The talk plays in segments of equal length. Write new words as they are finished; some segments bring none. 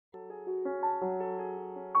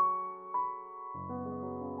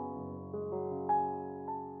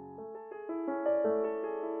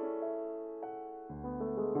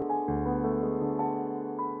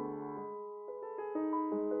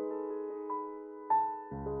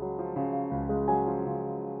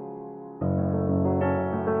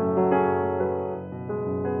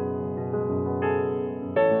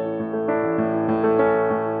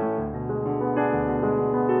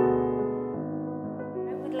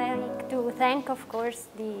like to thank, of course,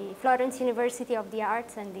 the Florence University of the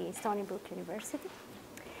Arts and the Stony Brook University.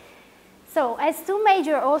 So, as two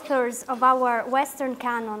major authors of our Western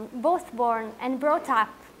canon, both born and brought up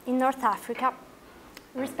in North Africa,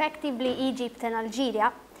 respectively Egypt and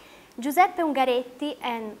Algeria, Giuseppe Ungaretti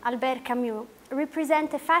and Albert Camus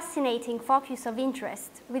represent a fascinating focus of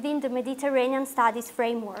interest within the Mediterranean studies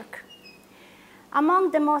framework.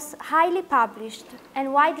 Among the most highly published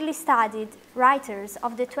and widely studied writers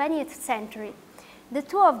of the 20th century, the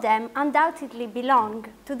two of them undoubtedly belong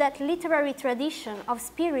to that literary tradition of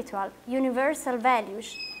spiritual, universal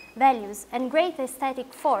values and great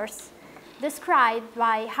aesthetic force described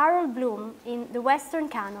by Harold Bloom in The Western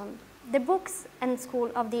Canon, The Books and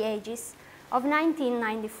School of the Ages of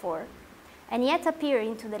 1994, and yet appear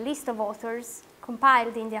into the list of authors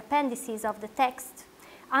compiled in the appendices of the text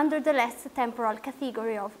under the less temporal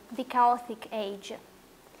category of the chaotic age.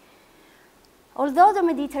 Although the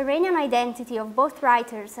Mediterranean identity of both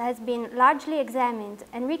writers has been largely examined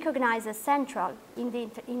and recognized as central in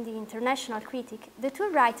the international critique, the two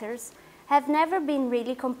writers have never been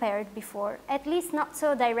really compared before, at least not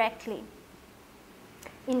so directly.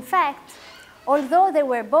 In fact, although they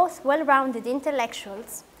were both well-rounded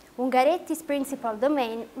intellectuals, Ungaretti's principal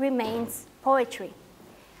domain remains poetry,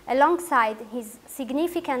 alongside his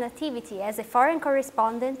significant activity as a foreign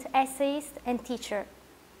correspondent, essayist, and teacher.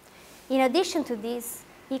 In addition to this,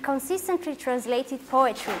 he consistently translated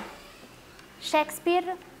poetry: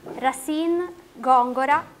 Shakespeare, Racine,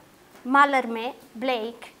 Góngora, Mallarmé,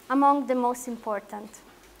 Blake, among the most important.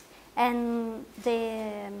 And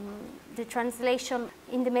the translation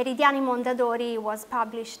in the Meridiani Mondadori was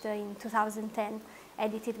published in 2010,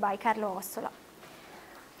 edited by Carlo Ossola.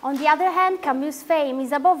 On the other hand, Camus' fame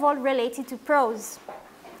is above all related to prose,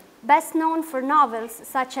 best known for novels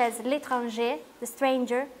such as L'étranger, The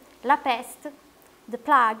Stranger, La Peste, The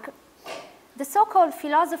Plague. The so-called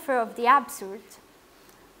philosopher of the absurd,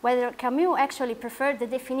 whether Camus actually preferred the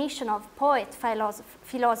definition of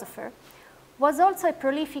poet-philosopher, was also a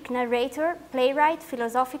prolific narrator, playwright,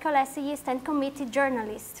 philosophical essayist, and committed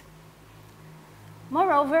journalist.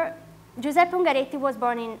 Moreover, Giuseppe Ungaretti was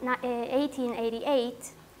born in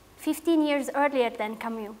 1888, 15 years earlier than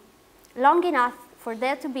Camus, long enough for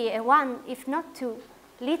there to be a one, if not two,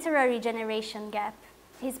 literary generation gap.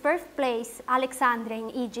 His birthplace, Alexandria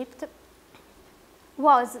in Egypt,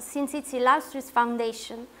 was, since its illustrious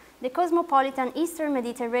foundation, the cosmopolitan Eastern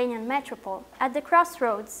Mediterranean metropole at the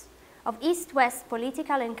crossroads of East-West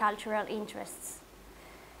political and cultural interests.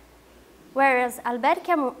 Whereas Albert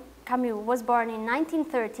Camus was born in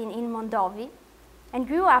 1913 in Mondovi and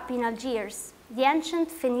grew up in Algiers, the ancient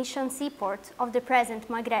Phoenician seaport of the present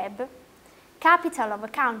Maghreb, capital of a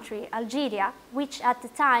country, Algeria, which at the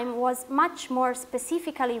time was much more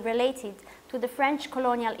specifically related to the French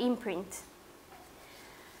colonial imprint.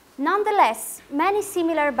 Nonetheless, many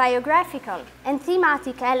similar biographical and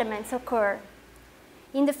thematic elements occur.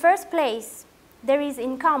 In the first place, there is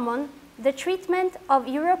in common the treatment of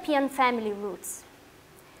European family roots.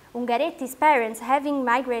 Ungaretti's parents, having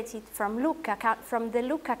migrated from the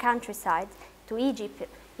Lucca countryside to Egypt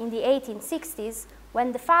in the 1860s,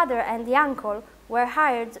 when the father and the uncle were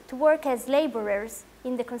hired to work as laborers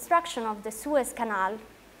in the construction of the Suez Canal,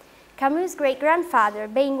 Camus' great-grandfather,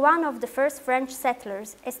 being one of the first French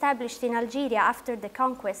settlers established in Algeria after the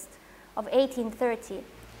conquest of 1830,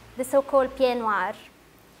 the so-called Pieds Noirs,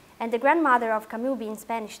 and the grandmother of Camus being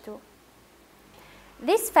Spanish too.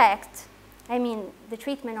 This fact, I mean the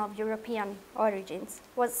treatment of European origins,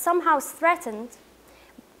 was somehow strengthened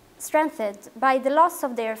by the loss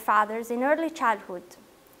of their fathers in early childhood.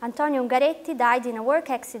 Antonio Ungaretti died in a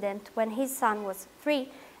work accident when his son was 3,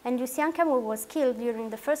 and Lucien Camus was killed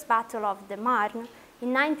during the First Battle of the Marne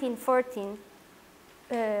in 1914,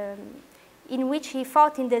 in which he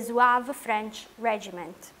fought in the Zouave French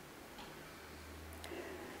regiment.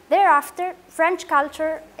 Thereafter, French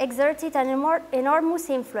culture exerted an enormous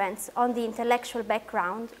influence on the intellectual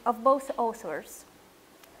background of both authors.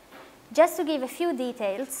 Just to give a few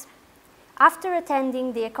details, after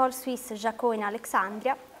attending the École Suisse Jacot in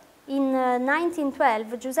Alexandria, in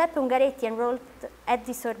 1912, Giuseppe Ungaretti enrolled at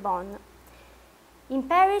the Sorbonne. In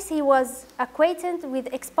Paris, he was acquainted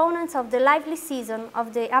with exponents of the lively season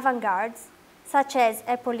of the avant-gardes, such as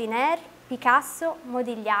Apollinaire, Picasso,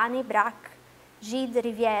 Modigliani, Braque, Gide,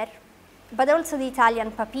 Rivière, but also the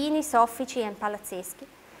Italian Papini, Soffici, and Palazzeschi,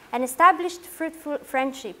 and established fruitful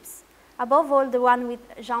friendships, above all the one with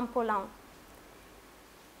Jean Paulhan.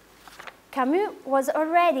 Camus was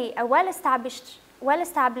already a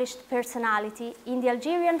well-established personality in the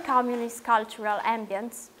Algerian communist cultural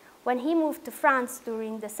ambience when he moved to France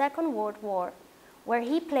during the Second World War, where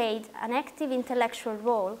he played an active intellectual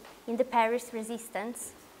role in the Paris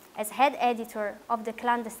resistance as head editor of the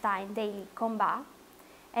clandestine daily Combat,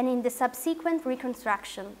 and in the subsequent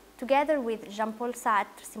reconstruction, together with Jean-Paul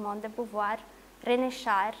Sartre, Simone de Beauvoir, René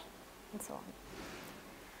Char, and so on.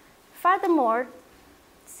 Furthermore,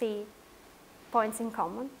 see points in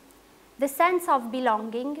common, the sense of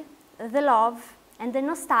belonging, the love, and the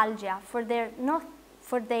nostalgia for their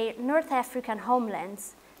North African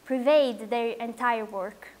homelands pervade their entire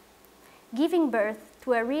work, giving birth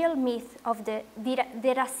to a real myth of the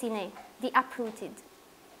déraciné, the uprooted.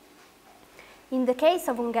 In the case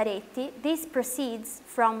of Ungaretti, this proceeds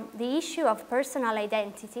from the issue of personal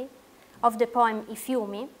identity of the poem I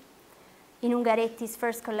fiumi, in Ungaretti's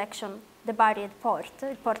first collection, The Buried Port,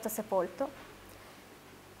 Il Porto Sepolto,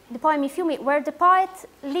 the poem I fiumi, where the poet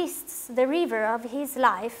lists the river of his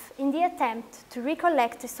life in the attempt to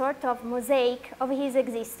recollect a sort of mosaic of his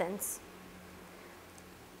existence,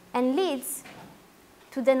 and leads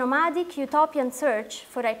to the nomadic utopian search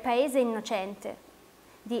for a paese innocente,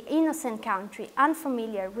 the innocent country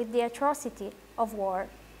unfamiliar with the atrocity of war,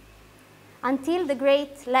 until the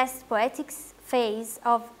great, less poetic phase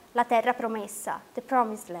of La Terra Promessa, the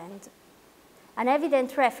Promised Land, an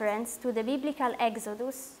evident reference to the biblical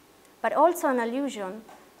Exodus, but also an allusion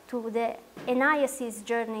to the Aeneas's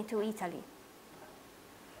journey to Italy.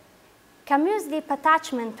 Camus' deep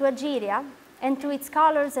attachment to Algeria and to its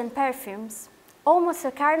colors and perfumes, almost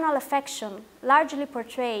a carnal affection largely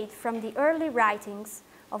portrayed from the early writings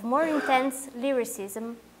of more intense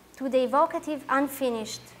lyricism to the evocative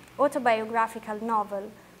unfinished autobiographical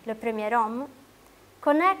novel Le Premier Homme,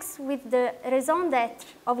 connects with the raison d'être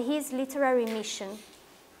of his literary mission,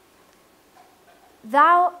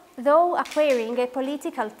 though acquiring a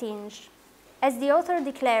political tinge, as the author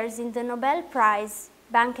declares in the Nobel Prize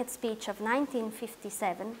banquet speech of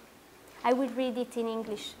 1957. I will read it in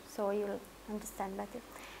English so you'll understand better.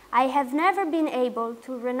 I have never been able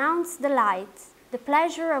to renounce the light, the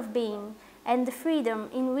pleasure of being, and the freedom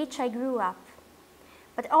in which I grew up.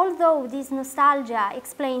 But although this nostalgia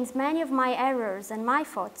explains many of my errors and my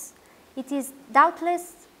faults, it has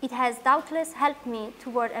doubtless helped me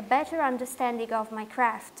toward a better understanding of my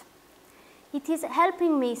craft. It is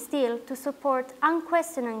helping me still to support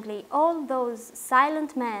unquestioningly all those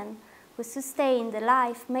silent men who sustain the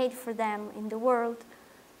life made for them in the world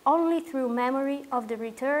only through memory of the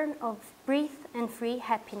return of brief and free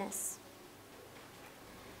happiness.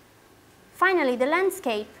 Finally, the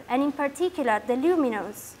landscape, and in particular the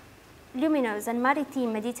luminous and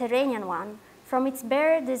maritime Mediterranean one, from its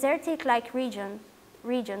bare desertic-like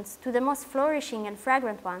regions to the most flourishing and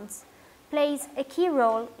fragrant ones, plays a key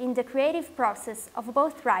role in the creative process of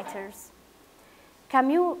both writers.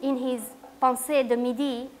 Camus, in his Pensées de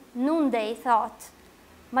Midi, noonday thought,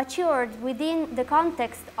 matured within the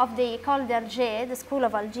context of the École d'Alger, the School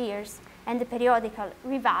of Algiers, and the periodical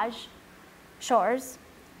Rivage, Shores,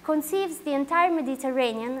 conceives the entire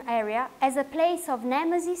Mediterranean area as a place of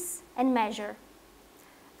nemesis and measure.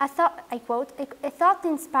 I quote, a thought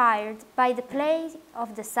inspired by the play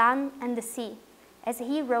of the sun and the sea, as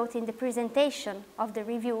he wrote in the presentation of the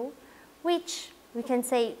review, which, we can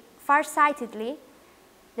say farsightedly,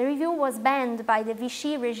 the review was banned by the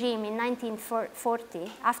Vichy regime in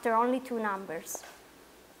 1940 after only 2 numbers.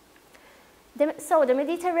 So the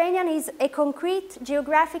Mediterranean is a concrete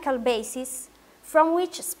geographical basis from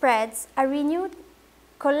which spreads a renewed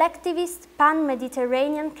collectivist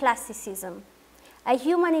pan-Mediterranean classicism, a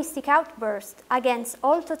humanistic outburst against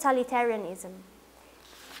all totalitarianism.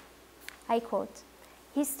 I quote,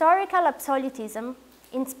 historical absolutism,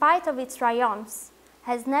 in spite of its triumphs,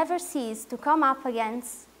 has never ceased to come up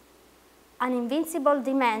against an invincible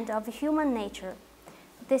demand of human nature,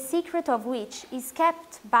 the secret of which is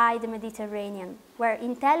kept by the Mediterranean, where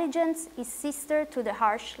intelligence is sister to the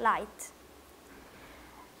harsh light.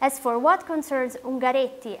 As for what concerns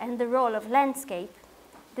Ungaretti and the role of landscape,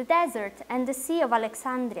 the desert and the Sea of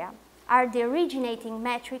Alexandria are the originating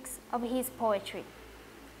metrics of his poetry.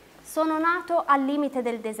 Sono nato al limite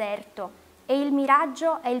del deserto e il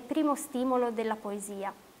miraggio è il primo stimolo della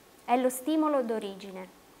poesia, è lo stimolo d'origine.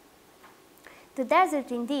 The desert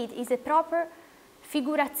indeed is a proper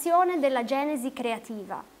figurazione della genesi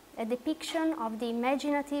creativa, a depiction of the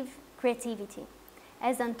imaginative creativity,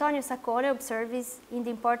 as Antonio Saccone observes in the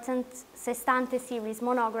important Sestante series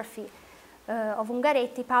monography of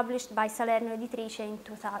Ungaretti published by Salerno Editrice in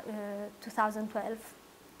 2012.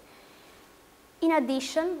 In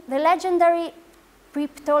addition, the legendary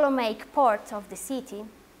pre-Ptolemaic port of the city,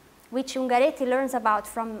 which Ungaretti learns about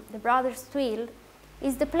from the brothers Twill,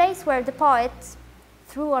 is the place where the poet,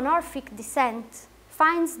 through an Orphic descent,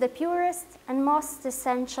 finds the purest and most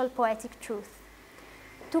essential poetic truth.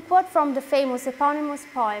 To quote from the famous eponymous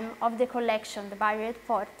poem of the collection, The Buried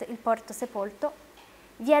Port, Il Porto Sepolto,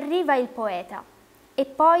 vi arriva il poeta e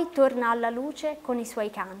poi torna alla luce con i suoi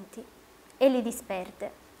canti e li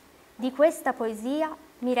disperde. Di questa poesia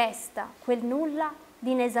mi resta quel nulla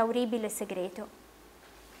di inesauribile segreto.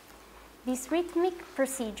 This rhythmic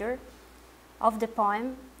procedure of the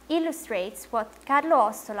poem illustrates what Carlo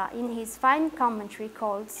Ostola in his fine commentary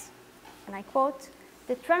calls, and I quote,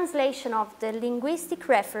 the translation of the linguistic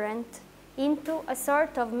referent into a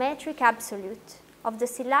sort of metric absolute of the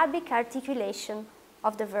syllabic articulation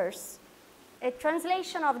of the verse. A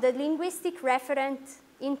translation of the linguistic referent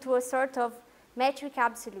into a sort of metric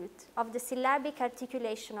absolute of the syllabic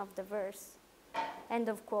articulation of the verse, end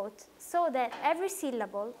of quote, so that every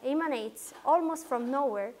syllable emanates almost from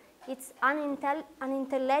nowhere its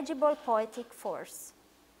unintelligible poetic force.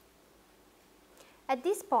 At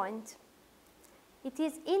this point, it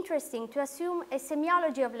is interesting to assume a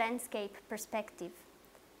semiology of landscape perspective,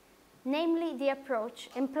 namely the approach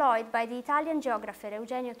employed by the Italian geographer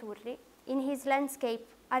Eugenio Turri in his landscape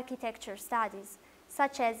architecture studies,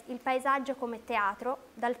 such as il paesaggio come teatro,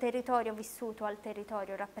 dal territorio vissuto al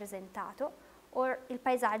territorio rappresentato, or il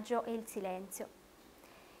paesaggio e il silenzio.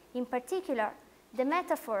 In particular, the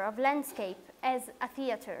metaphor of landscape as a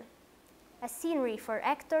theater, a scenery for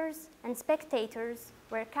actors and spectators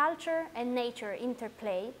where culture and nature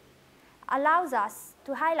interplay, allows us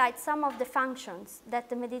to highlight some of the functions that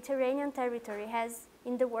the Mediterranean territory has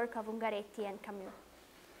in the work of Ungaretti and Camus.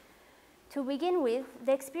 To begin with,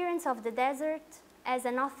 the experience of the desert as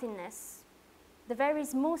a nothingness, the very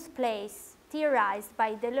smooth place theorized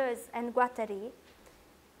by Deleuze and Guattari,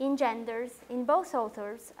 engenders in both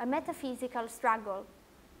authors a metaphysical struggle,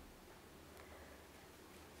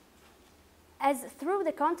 as through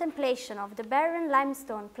the contemplation of the barren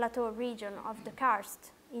limestone plateau region of the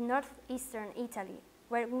karst in northeastern Italy,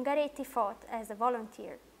 where Ungaretti fought as a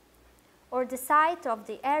volunteer, or the sight of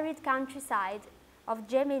the arid countryside of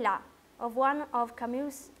Gemila, of one of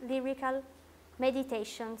Camus' lyrical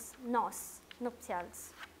meditations, Nos,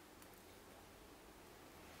 nuptials.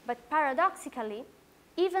 But paradoxically,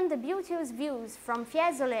 even the beauteous views from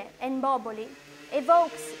Fiesole and Boboli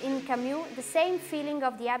evokes in Camus the same feeling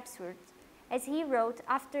of the absurd as he wrote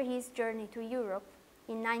after his journey to Europe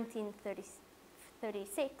in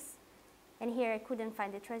 1936. And here I couldn't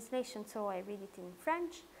find the translation, so I read it in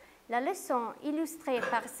French. La leçon illustrée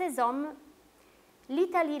par ces hommes,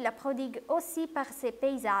 l'Italie la prodigue aussi par ses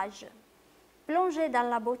paysages. Plongée dans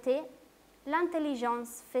la beauté,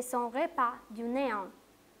 l'intelligence fait son repas du néant.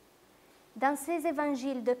 Dans ces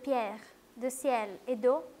évangiles de pierre, de ciel et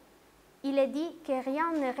d'eau, il est dit que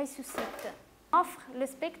rien ne ressuscite. Offre le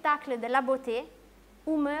spectacle de la beauté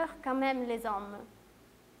où meurent quand même les hommes.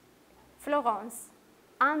 Florence,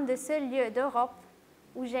 un de ces lieux d'Europe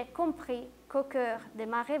où j'ai compris qu'au cœur de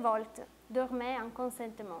ma révolte dormait un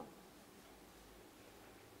consentement.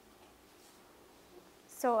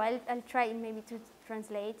 So I'll try maybe to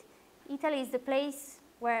translate. Italy is the place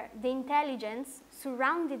where the intelligence,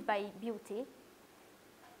 surrounded by beauty,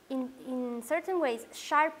 in certain ways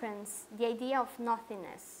sharpens the idea of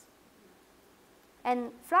nothingness.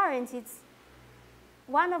 And Florence is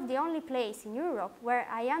one of the only places in Europe where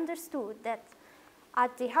I understood that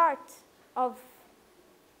at the heart of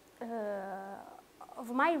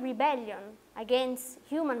my rebellion against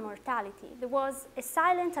human mortality, there was a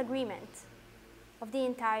silent agreement of the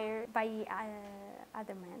entire by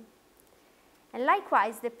other men. And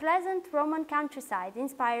likewise, the pleasant Roman countryside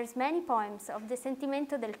inspires many poems of the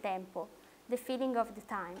sentimento del tempo, the feeling of the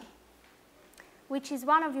time, which is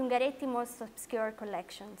one of Ungaretti's most obscure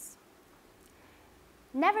collections.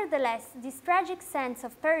 Nevertheless, this tragic sense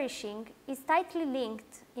of perishing is tightly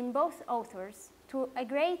linked in both authors to a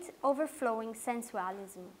great overflowing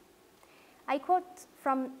sensualism. I quote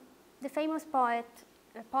from the famous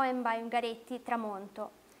poem by Ungaretti,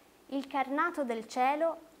 Tramonto, Il carnato del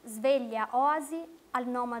cielo sveglia oasi al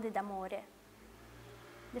nomade d'amore.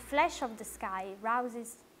 The flesh of the sky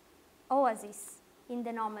rouses oasis in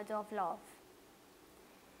the nomad of love.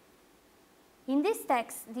 In this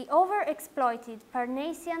text, the overexploited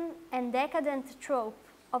Parnassian and decadent trope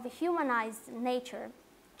of a humanized nature,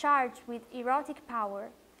 charged with erotic power,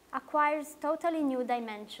 acquires totally new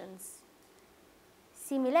dimensions.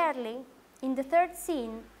 Similarly, in the third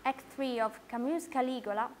scene, Act 3 of Camus'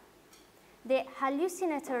 Caligula, the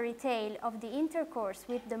hallucinatory tale of the intercourse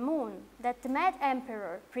with the moon that the mad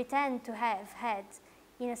emperor pretends to have had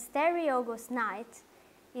in a starry August night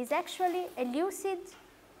is actually a lucid,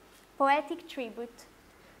 poetic tribute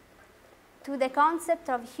to the concept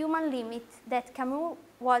of human limit that Camus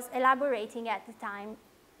was elaborating at the time.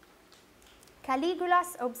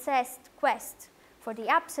 Caligula's obsessed quest for the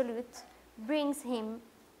absolute brings him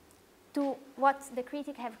to what the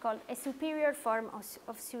critic have called a superior form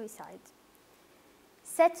of suicide.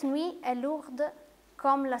 Cette nuit est lourde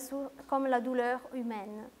comme la douleur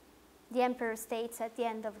humaine, the emperor states at the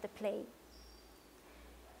end of the play.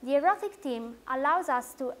 The erotic theme allows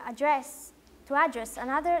us to address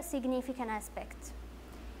another significant aspect.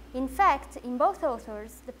 In fact, in both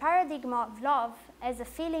authors, the paradigm of love as a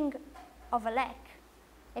feeling of a lack,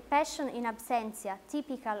 a passion in absentia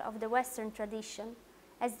typical of the Western tradition,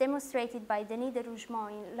 as demonstrated by Denis de Rougemont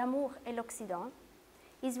in L'amour et l'Occident,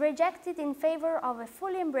 is rejected in favor of a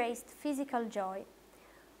fully embraced physical joy.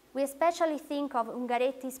 We especially think of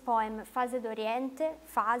Ungaretti's poem Fase d'Oriente,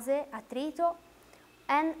 Fase, Attrito,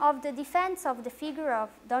 and of the defense of the figure of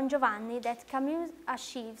Don Giovanni that Camus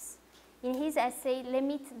achieves in his essay Le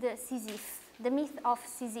Mythe de Sisyphe, the myth of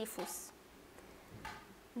Sisyphus.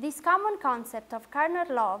 This common concept of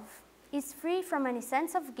carnal love is free from any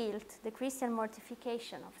sense of guilt, the Christian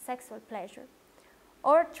mortification of sexual pleasure,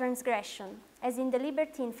 or transgression, as in the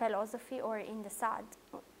libertine philosophy or in the sad.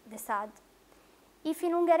 If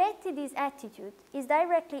in Ungaretti this attitude is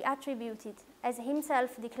directly attributed, as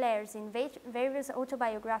himself declares in various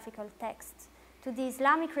autobiographical texts, to the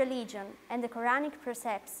Islamic religion and the Quranic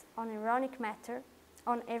precepts on erotic matter,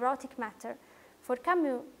 for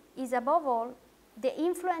Camus is above all the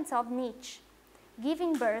influence of Nietzsche,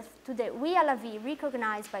 giving birth to the vie à la vie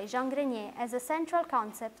recognized by Jean Grenier as a central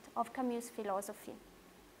concept of Camus' philosophy.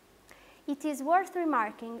 It is worth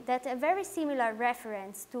remarking that a very similar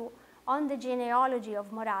reference to On the Genealogy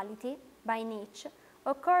of Morality by Nietzsche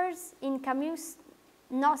occurs in Camus'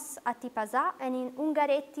 Nos a Tipasa and in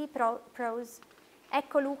Ungaretti prose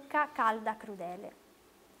Ecco Lucca calda crudele.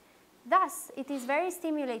 Thus, it is very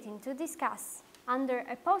stimulating to discuss, under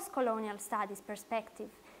a post-colonial studies perspective,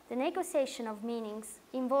 the negotiation of meanings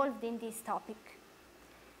involved in this topic.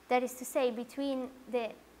 That is to say, between the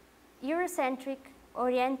Eurocentric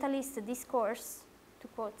Orientalist discourse, to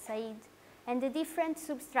quote Said, and the different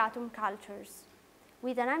substratum cultures,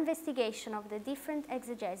 with an investigation of the different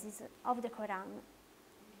exegeses of the Quran.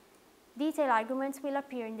 Detailed arguments will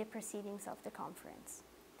appear in the proceedings of the conference.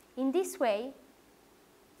 In this way,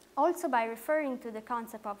 also by referring to the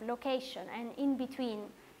concept of location and in between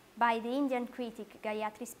by the Indian critic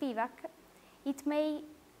Gayatri Spivak, it may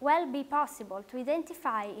well be possible to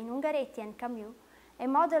identify in Ungaretti and Camus a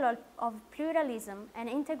model of pluralism and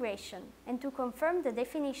integration, and to confirm the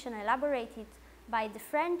definition elaborated by the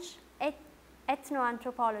French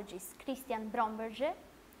ethnoanthropologist Christian Bromberger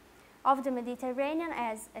of the Mediterranean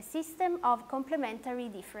as a system of complementary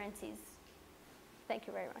differences. Thank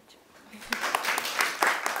you very much.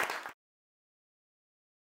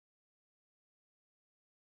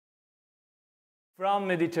 From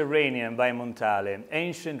Mediterranean by Montale,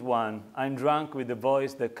 ancient one, I'm drunk with the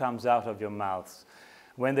voice that comes out of your mouths,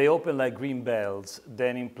 when they open like green bells,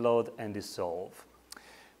 then implode and dissolve.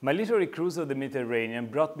 My literary cruise of the Mediterranean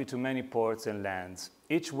brought me to many ports and lands,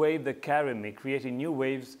 each wave that carried me creating new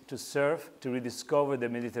waves to surf, to rediscover the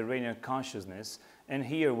Mediterranean consciousness and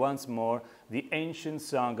hear once more the ancient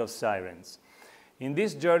song of sirens. In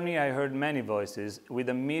this journey I heard many voices with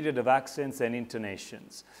a myriad of accents and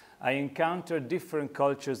intonations. I encountered different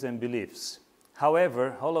cultures and beliefs.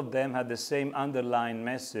 However, all of them had the same underlying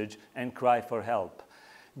message and cry for help.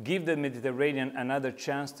 Give the Mediterranean another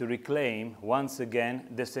chance to reclaim, once again,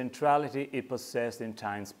 the centrality it possessed in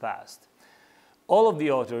times past. All of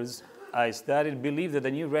the authors I studied believe that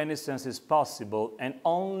a new Renaissance is possible, and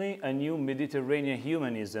only a new Mediterranean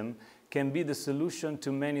humanism can be the solution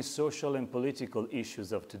to many social and political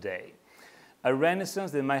issues of today. A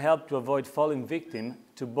Renaissance that might help to avoid falling victim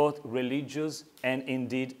to both religious and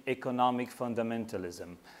indeed economic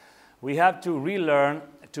fundamentalism. We have to relearn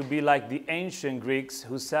to be like the ancient Greeks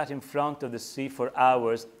who sat in front of the sea for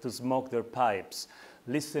hours to smoke their pipes,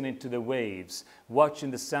 listening to the waves,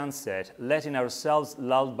 watching the sunset, letting ourselves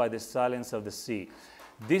lulled by the silence of the sea.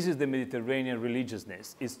 This is the Mediterranean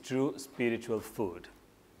religiousness, its true spiritual food.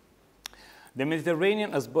 The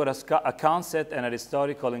Mediterranean, as both a concept and a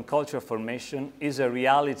historical and cultural formation, is a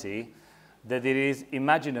reality that it is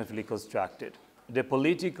imaginatively constructed, the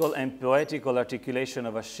political and poetical articulation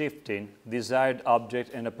of a shifting, desired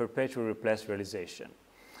object and a perpetual repressed realization.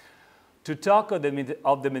 To talk of the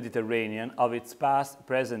Mediterranean, of its past,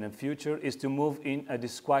 present, and future, is to move in a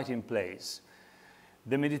disquieting place.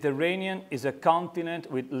 The Mediterranean is a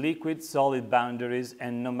continent with liquid, solid boundaries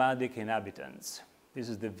and nomadic inhabitants. This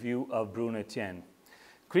is the view of Bruno Etienne.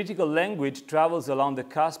 Critical language travels along the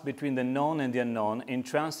cusp between the known and the unknown, in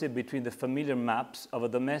transit between the familiar maps of a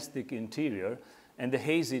domestic interior and the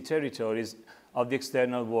hazy territories of the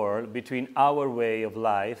external world, between our way of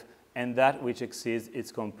life and that which exceeds its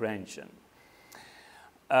comprehension.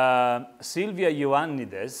 Sylvia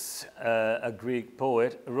Ioannidis, a Greek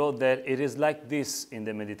poet, wrote that it is like this in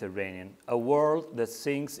the Mediterranean, a world that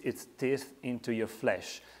sinks its teeth into your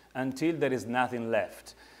flesh until there is nothing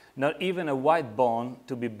left, not even a white bone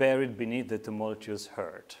to be buried beneath the tumultuous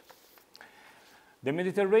hurt. The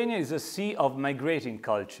Mediterranean is a sea of migrating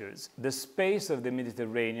cultures. The space of the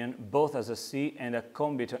Mediterranean, both as a sea and a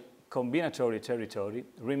combinatory territory,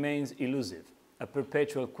 remains elusive, a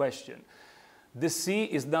perpetual question. The sea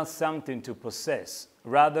is not something to possess.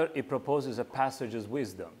 Rather, it proposes a passage of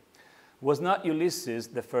wisdom. Was not Ulysses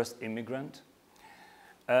the first immigrant?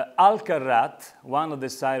 Al-Karrat, one of the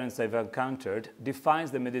sirens I've encountered,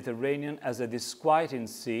 defines the Mediterranean as a disquieting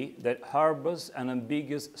sea that harbors an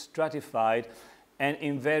ambiguous, stratified, and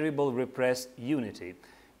invariable repressed unity,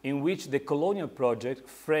 in which the colonial project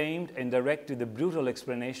framed and directed the brutal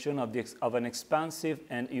explanation of an expansive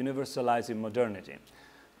and universalizing modernity.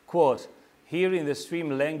 Quote, "Here in the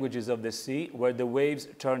stream languages of the sea, where the waves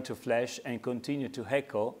turn to flesh and continue to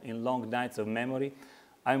echo in long nights of memory,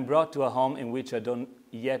 I'm brought to a home in which I don't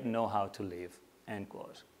yet know how to live." End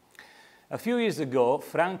quote. A few years ago,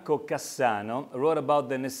 Franco Cassano wrote about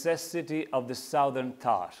the necessity of the southern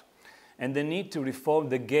thought and the need to reform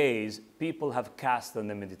the gaze people have cast on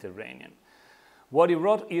the Mediterranean. What he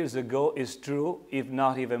wrote years ago is true, if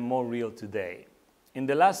not even more real today. In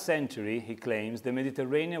the last century, he claims, the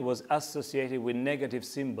Mediterranean was associated with negative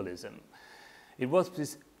symbolism. It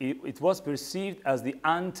was perceived as the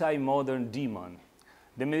anti-modern demon.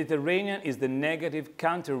 The Mediterranean is the negative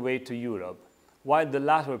counterweight to Europe. While the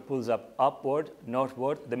latter pulls upward,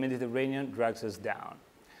 northward, the Mediterranean drags us down.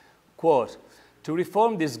 Quote, "To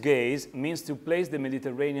reform this gaze means to place the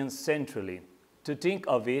Mediterranean centrally, to think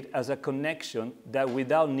of it as a connection that,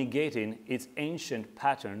 without negating its ancient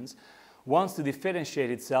patterns, wants to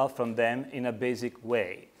differentiate itself from them in a basic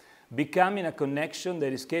way, becoming a connection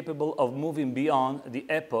that is capable of moving beyond the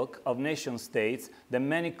epoch of nation-states that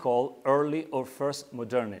many call early or first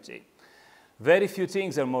modernity. Very few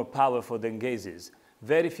things are more powerful than gazes.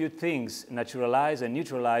 Very few things naturalize and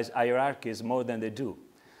neutralize hierarchies more than they do.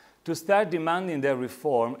 To start demanding their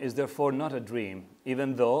reform is therefore not a dream,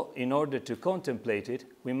 even though, in order to contemplate it,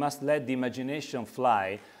 we must let the imagination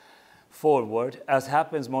fly forward, as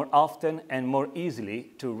happens more often and more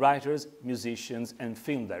easily to writers, musicians, and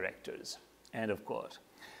film directors." End of quote.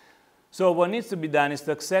 So what needs to be done is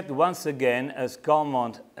to accept once again as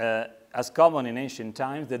common in ancient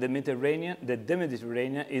times that the Mediterranean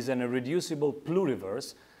is an irreducible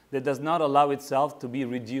pluriverse that does not allow itself to be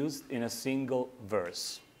reduced in a single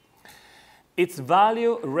verse. Its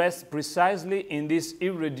value rests precisely in this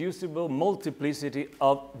irreducible multiplicity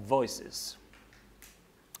of voices.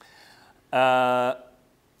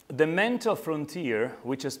 The mental frontier,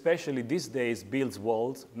 which especially these days builds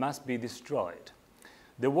walls, must be destroyed.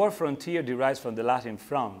 The word frontier derives from the Latin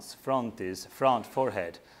frons, frontis, front,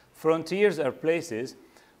 forehead. Frontiers are places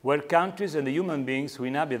where countries and the human beings who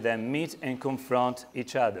inhabit them meet and confront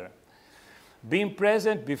each other. Being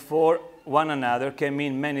present before one another can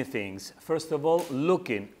mean many things. First of all,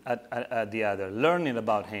 looking at the other, learning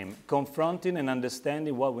about him, confronting and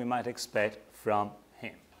understanding what we might expect from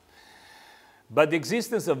him. But the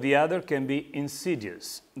existence of the other can be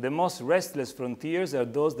insidious. The most restless frontiers are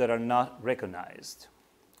those that are not recognized.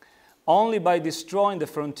 Only by destroying the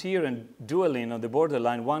frontier and dwelling on the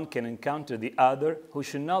borderline, one can encounter the other, who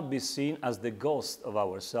should not be seen as the ghost of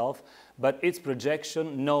ourself, but its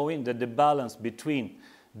projection, knowing that the balance between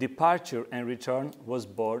departure and return was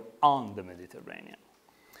born on the Mediterranean.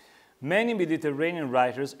 Many Mediterranean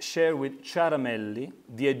writers share with Ciaramelli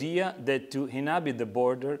the idea that to inhabit the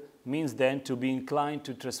border means then to be inclined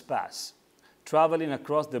to trespass, traveling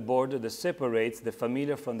across the border that separates the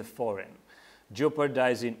familiar from the foreign,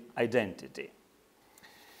 jeopardizing identity.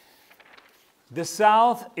 The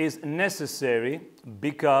South is necessary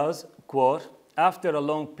because, quote, "After a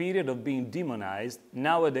long period of being demonized,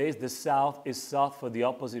 nowadays the South is sought for the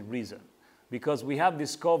opposite reason, because we have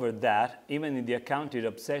discovered that, even in the accounted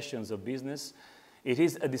obsessions of business, it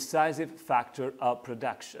is a decisive factor of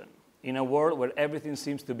production. In a world where everything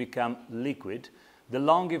seems to become liquid, the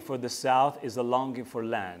longing for the South is a longing for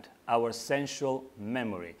land, our sensual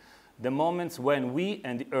memory, the moments when we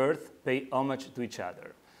and the earth pay homage to each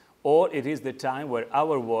other. Or it is the time where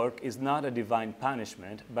our work is not a divine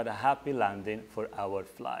punishment, but a happy landing for our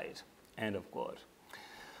flight." End of quote.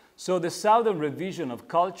 So the southern revision of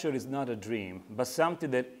culture is not a dream, but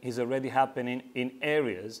something that is already happening in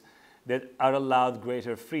areas that are allowed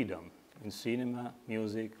greater freedom in cinema,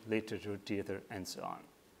 music, literature, theater, and so on.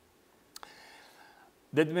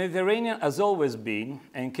 The Mediterranean has always been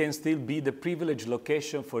and can still be the privileged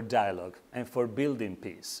location for dialogue and for building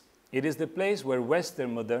peace. It is the place where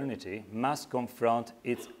Western modernity must confront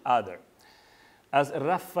its other. As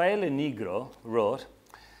Raffaele Nigro wrote,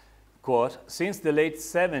 quote, "Since the late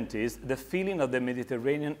 70s, the feeling of the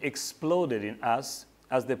Mediterranean exploded in us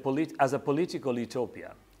as a political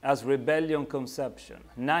utopia, as rebellion conception,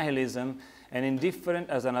 nihilism, and indifferent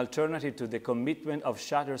as an alternative to the commitment of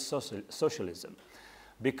shattered socialism,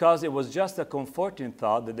 because it was just a comforting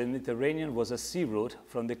thought that the Mediterranean was a sea route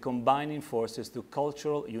from the combining forces to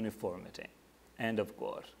cultural uniformity." End of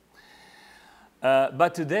quote.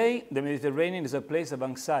 But today, the Mediterranean is a place of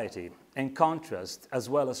anxiety and contrast, as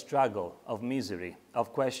well as struggle, of misery,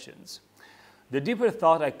 of questions. The deeper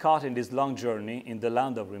thought I caught in this long journey in the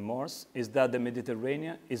land of remorse is that the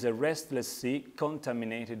Mediterranean is a restless sea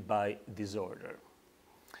contaminated by disorder.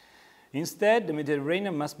 Instead, the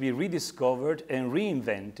Mediterranean must be rediscovered and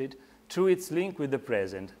reinvented through its link with the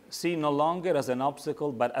present, seen no longer as an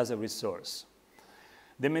obstacle but as a resource.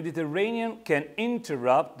 The Mediterranean can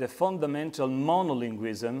interrupt the fundamental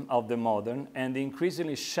monolinguism of the modern and the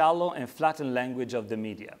increasingly shallow and flattened language of the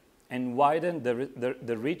media, and widen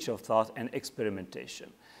the reach of thought and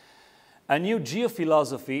experimentation. A new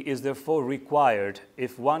geophilosophy is therefore required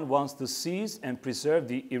if one wants to seize and preserve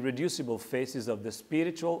the irreducible faces of the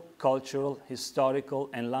spiritual, cultural,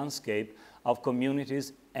 historical, and landscape of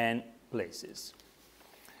communities and places.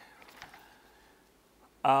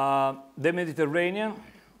 The Mediterranean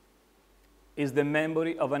is the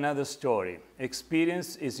memory of another story.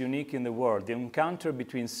 Experience is unique in the world, the encounter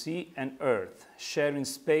between sea and earth, sharing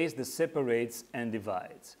space that separates and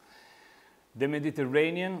divides. The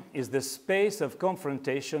Mediterranean is the space of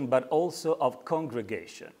confrontation, but also of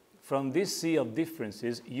congregation. From this sea of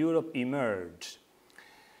differences, Europe emerged.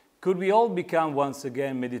 Could we all become once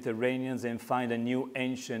again Mediterraneans and find a new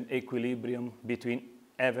ancient equilibrium between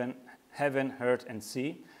heaven, earth, and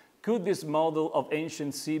sea? Could this model of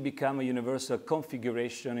ancient sea become a universal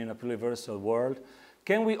configuration in a pluriversal world?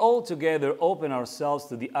 Can we all together open ourselves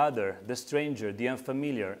to the other, the stranger, the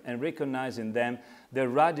unfamiliar, and recognize in them their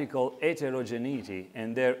radical heterogeneity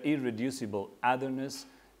and their irreducible otherness?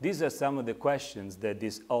 These are some of the questions that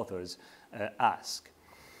these authors ask.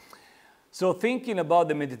 So thinking about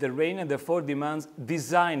the Mediterranean therefore demands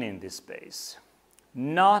designing this space,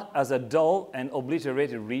 not as a dull and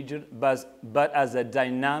obliterated region, but as a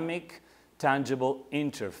dynamic, tangible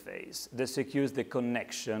interface that secures the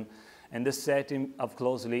connection and the setting of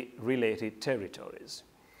closely related territories.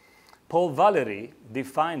 Paul Valéry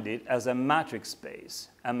defined it as a matrix space,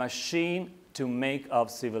 a machine to make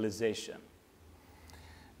of civilization.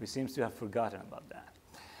 We seem to have forgotten about that.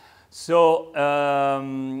 So,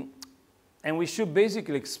 and we should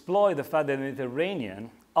basically exploit the fact that the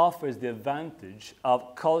Mediterranean offers the advantage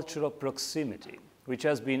of cultural proximity, which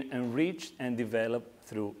has been enriched and developed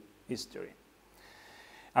through history.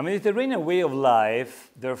 A Mediterranean way of life,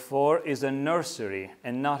 therefore, is a nursery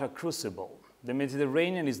and not a crucible. The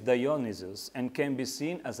Mediterranean is Dionysus and can be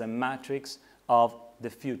seen as a matrix of the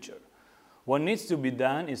future. What needs to be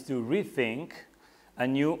done is to rethink a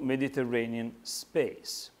new Mediterranean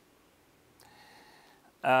space.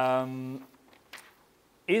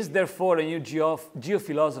 Is therefore a new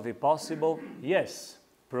geophilosophy possible? Yes,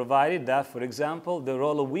 provided that, for example, the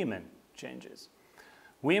role of women changes.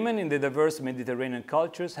 Women in the diverse Mediterranean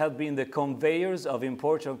cultures have been the conveyors of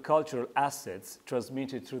important cultural assets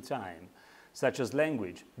transmitted through time, such as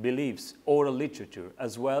language, beliefs, oral literature,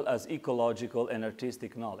 as well as ecological and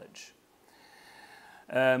artistic knowledge.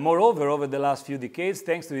 Moreover, over the last few decades,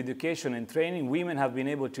 thanks to education and training, women have been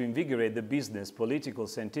able to invigorate the business, political,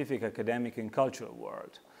 scientific, academic, and cultural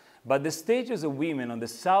world. But the status of women on the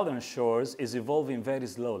southern shores is evolving very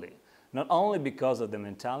slowly, not only because of the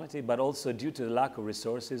mentality, but also due to the lack of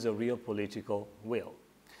resources or real political will.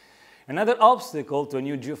 Another obstacle to a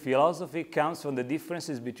new geophilosophy comes from the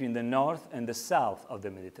differences between the north and the south of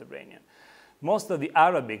the Mediterranean. Most of the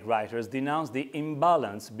Arabic writers denounce the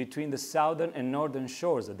imbalance between the southern and northern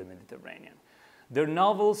shores of the Mediterranean. Their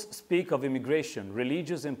novels speak of immigration,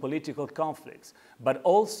 religious and political conflicts, but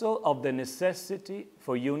also of the necessity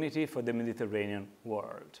for unity for the Mediterranean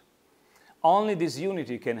world. Only this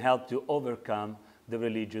unity can help to overcome the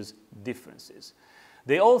religious differences.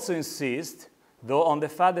 They also insist, though, on the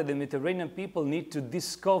fact that the Mediterranean people need to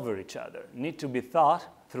discover each other, need to be taught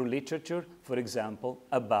through literature, for example,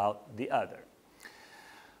 about the other.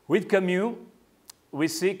 With Camus, we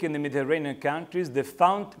seek in the Mediterranean countries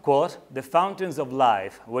quote, the fountains of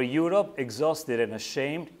life, where Europe, exhausted and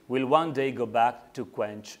ashamed, will one day go back to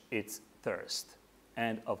quench its thirst,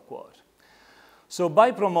 end of quote. So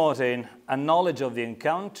by promoting a knowledge of the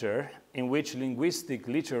encounter in which linguistic,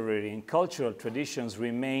 literary, and cultural traditions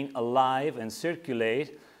remain alive and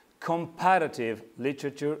circulate, comparative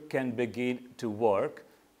literature can begin to work,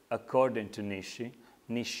 according to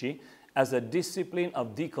Nishi, as a discipline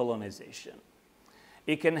of decolonization.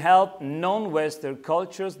 It can help non-Western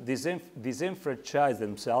cultures disenfranchise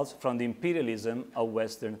themselves from the imperialism of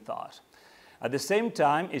Western thought. At the same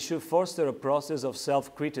time, it should foster a process of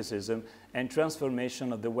self-criticism and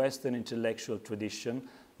transformation of the Western intellectual tradition,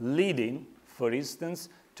 leading, for instance,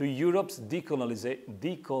 to Europe's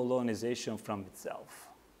decolonization from itself.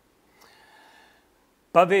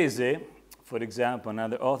 Pavese, for example,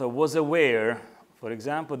 another author, was aware, for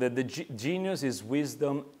example, that the genius is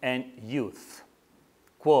wisdom and youth.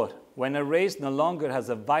 Quote, when a race no longer has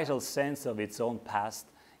a vital sense of its own past,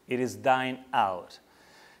 it is dying out.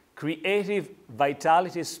 Creative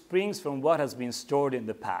vitality springs from what has been stored in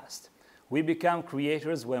the past. We become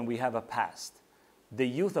creators when we have a past. The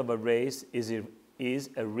youth of a race is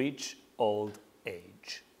a rich old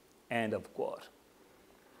age. End of quote.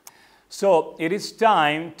 So it is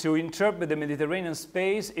time to interpret the Mediterranean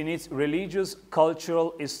space in its religious,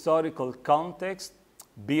 cultural, historical context,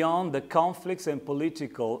 beyond the conflicts and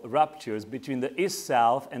political ruptures between the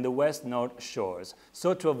East-South and the West-North shores,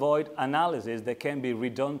 so to avoid analysis that can be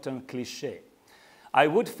redundant cliché. I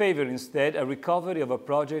would favor instead a recovery of a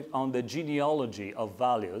project on the genealogy of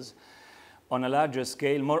values on a larger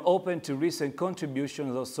scale, more open to recent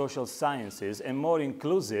contributions of social sciences and more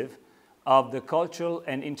inclusive of the cultural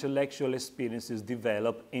and intellectual experiences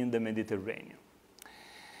developed in the Mediterranean.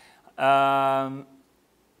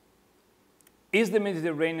 Is the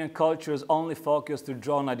Mediterranean cultures only focused to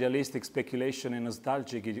draw on idealistic speculation and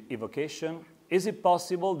nostalgic evocation? Is it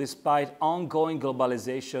possible, despite ongoing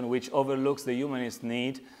globalization which overlooks the humanist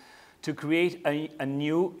need, to create a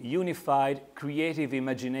new, unified, creative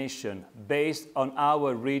imagination based on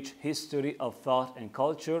our rich history of thought and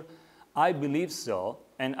culture? I believe so,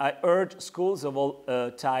 and I urge schools of all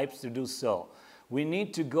types to do so. We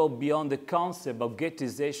need to go beyond the concept of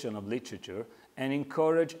ghettization of literature and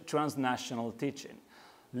encourage transnational teaching.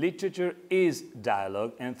 Literature is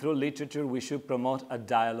dialogue, and through literature we should promote a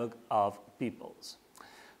dialogue of peoples.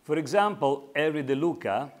 For example, Henri De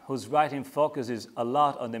Luca, whose writing focuses a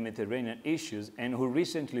lot on the Mediterranean issues and who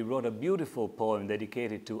recently wrote a beautiful poem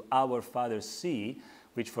dedicated to Our Father Sea,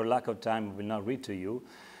 which for lack of time I will not read to you,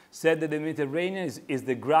 said that the Mediterranean is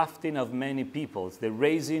the grafting of many peoples, the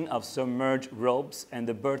raising of submerged ropes, and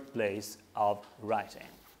the birthplace of writing.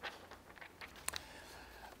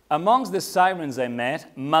 Amongst the sirens I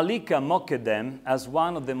met, Malika Mokedem has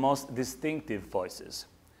one of the most distinctive voices.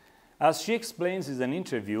 As she explains in an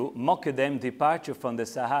interview, Mokedem's departure from the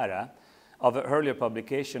Sahara, of her earlier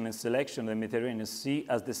publication and selection of the Mediterranean Sea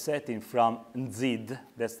as the setting from Nzid,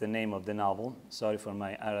 that's the name of the novel, sorry for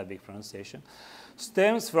my Arabic pronunciation,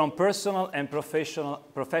 stems from personal and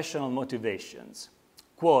professional motivations.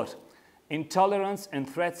 Quote, intolerance and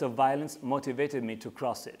threats of violence motivated me to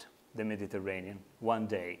cross it, the Mediterranean, one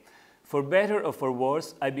day. For better or for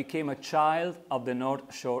worse, I became a child of the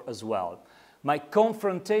North Shore as well. My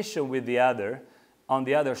confrontation with the other on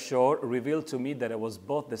the other shore revealed to me that I was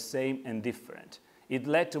both the same and different. It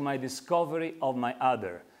led to my discovery of my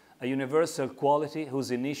other, a universal quality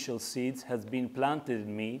whose initial seeds has been planted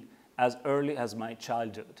in me as early as my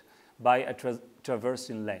childhood by a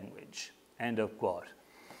traversing language. End of quote.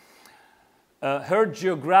 Her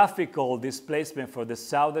geographical displacement from the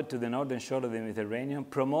southern to the northern shore of the Mediterranean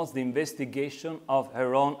promotes the investigation of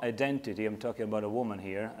her own identity, I'm talking about a woman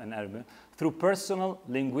here, an Arab, through personal,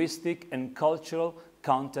 linguistic, and cultural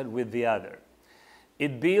contact with the other.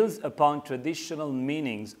 It builds upon traditional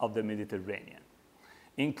meanings of the Mediterranean,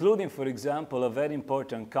 including, for example, a very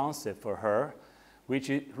important concept for her,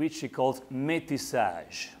 which she calls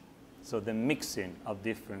métissage. So the mixing of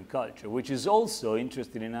different culture, which is also,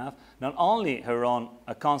 interesting enough, not only her own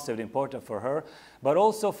a concept important for her, but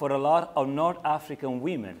also for a lot of North African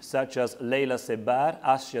women, such as Leila Sebar,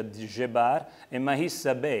 Assia Djebar, and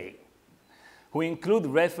Mahissa Bey, who include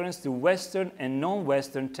reference to Western and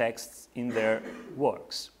non-Western texts in their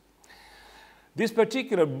works. This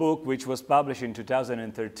particular book, which was published in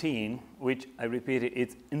 2013, which, I repeat it,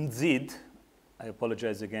 it's Nzid, I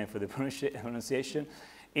apologize again for the pronunciation,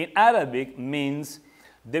 in Arabic means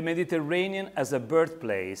the Mediterranean as a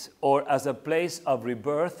birthplace or as a place of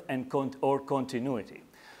rebirth and or continuity.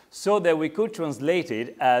 So that we could translate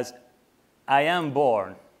it as I am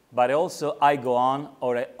born but also I go on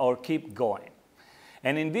or keep going.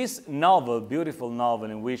 And in this novel, beautiful novel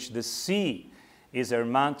in which the sea is her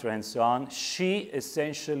mantra and so on, she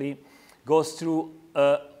essentially goes through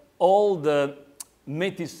all the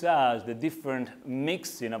métissage, the different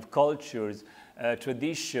mixing of cultures,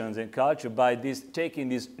 traditions and culture by taking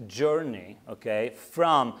this journey, okay,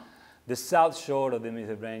 from the south shore of the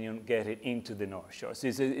Mediterranean, getting into the north shore. So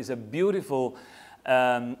it's a beautiful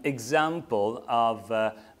example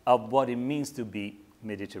of what it means to be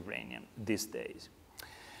Mediterranean these days.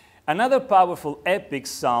 Another powerful epic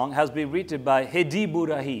song has been written by Hedi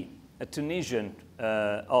Bourahi, a Tunisian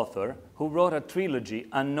author who wrote a trilogy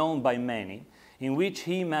unknown by many, in which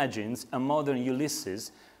he imagines a modern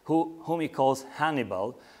Ulysses, whom he calls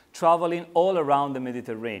Hannibal, traveling all around the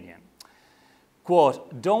Mediterranean.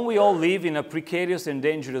 Quote, "Don't we all live in a precarious and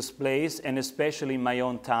dangerous place, and especially in my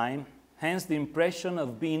own time? Hence the impression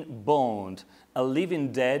of being boned, a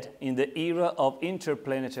living dead in the era of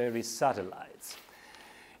interplanetary satellites."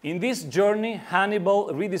 In this journey, Hannibal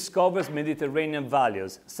rediscovers Mediterranean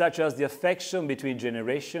values, such as the affection between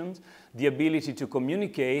generations, the ability to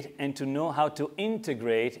communicate and to know how to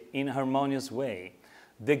integrate in a harmonious way,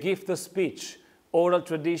 the gift of speech, oral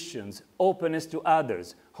traditions, openness to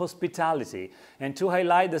others, hospitality, and to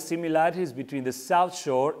highlight the similarities between the south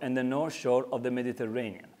shore and the north shore of the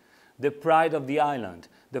Mediterranean, the pride of the island,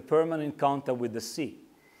 the permanent contact with the sea.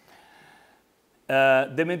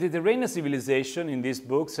 The Mediterranean civilization in these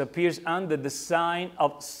books appears under the sign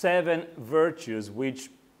of 7 virtues which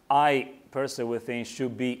I personally think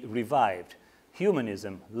should be revived: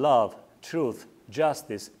 humanism, love, truth,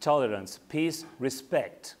 justice, tolerance, peace,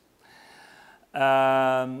 respect.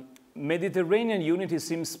 Mediterranean unity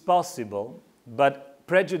seems possible, but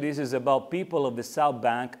prejudices about people of the South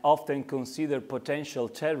Bank, often considered potential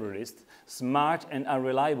terrorists, smart and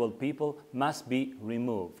unreliable people, must be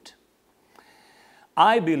removed.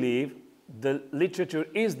 I believe the literature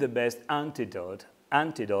is the best antidote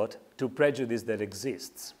to prejudice that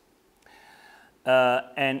exists.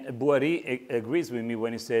 And Bouri agrees with me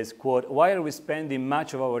when he says, quote, "Why are we spending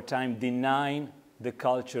much of our time denying the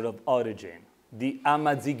culture of origin, the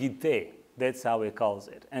amazigite," that's how he calls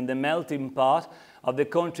it, and the melting pot of the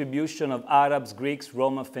contribution of Arabs, Greeks,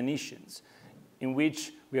 Roman, Phoenicians, in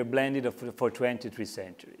which we are blended for 23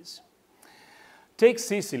 centuries. Take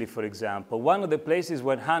Sicily, for example, one of the places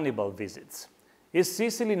where Hannibal visits. Is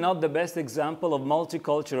Sicily not the best example of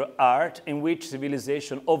multicultural art in which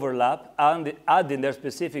civilizations overlap, adding their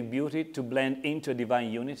specific beauty to blend into a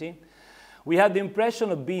divine unity? We had the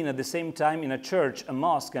impression of being at the same time in a church, a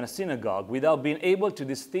mosque, and a synagogue without being able to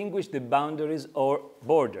distinguish the boundaries or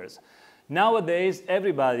borders. Nowadays,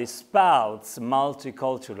 everybody spouts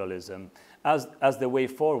multiculturalism as the way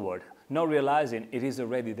forward, not realizing it is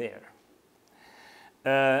already there.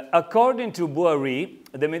 According to Bouri,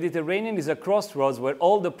 the Mediterranean is a crossroads where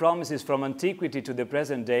all the promises from antiquity to the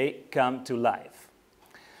present day come to life.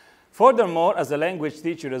 Furthermore, as a language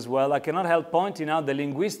teacher as well, I cannot help pointing out the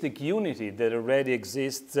linguistic unity that already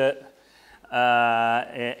exists in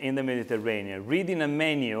the Mediterranean. Reading a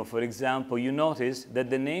menu, for example, you notice that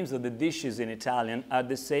the names of the dishes in Italian are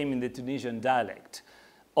the same in the Tunisian dialect.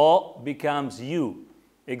 O becomes U.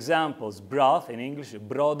 Examples: broth in English,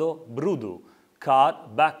 brodo, brudu.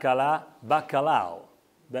 Cod, bacala, bacalao.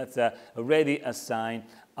 That's already a sign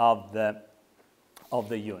of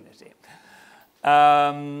the unity.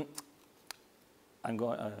 The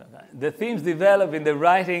themes developed in the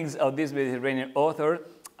writings of this Mediterranean author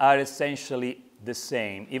are essentially the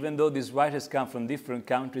same. Even though these writers come from different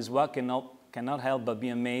countries, one cannot help but be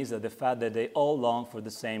amazed at the fact that they all long for the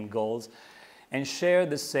same goals and share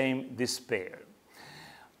the same despair.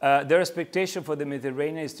 Their expectation for the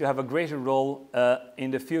Mediterranean is to have a greater role in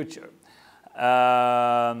the future.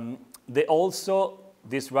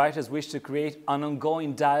 These writers wish to create an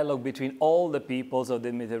ongoing dialogue between all the peoples of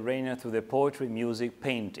the Mediterranean through their poetry, music,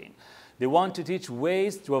 painting. They want to teach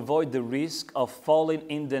ways to avoid the risk of falling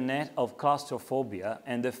in the net of claustrophobia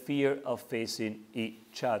and the fear of facing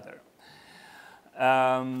each other.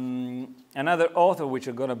 Another author, which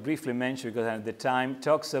I'm going to briefly mention because I have the time,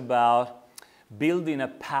 talks about building a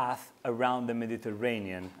path around the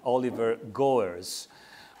Mediterranean, Oliver Goers,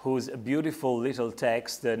 whose beautiful little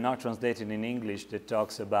text, not translated in English, that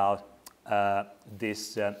talks about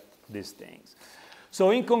these things.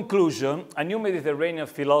 So in conclusion, a new Mediterranean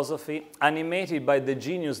philosophy animated by the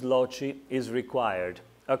genius loci is required.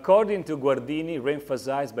 According to Guardini,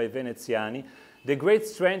 re-emphasized by Veneziani, the great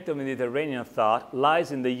strength of Mediterranean thought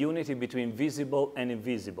lies in the unity between visible and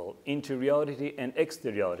invisible, interiority and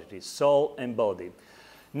exteriority, soul and body.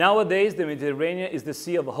 Nowadays, the Mediterranean is the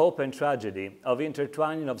sea of hope and tragedy, of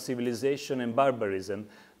intertwining of civilization and barbarism,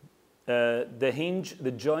 the hinge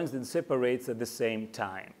that joins and separates at the same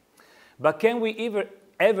time. But can we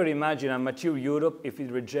ever imagine a mature Europe if it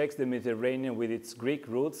rejects the Mediterranean with its Greek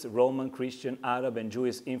roots, Roman, Christian, Arab, and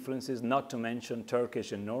Jewish influences, not to mention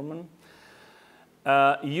Turkish and Norman?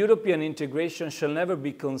 European integration shall never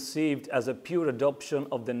be conceived as a pure adoption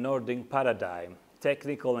of the Nordic paradigm,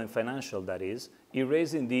 technical and financial that is,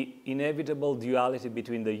 erasing the inevitable duality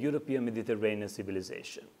between the European Mediterranean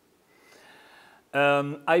civilization.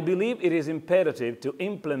 I believe it is imperative to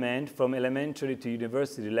implement from elementary to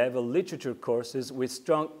university level literature courses with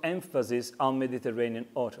strong emphasis on Mediterranean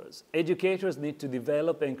authors. Educators need to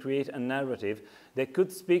develop and create a narrative that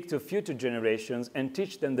could speak to future generations and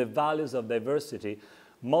teach them the values of diversity,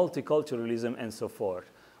 multiculturalism, and so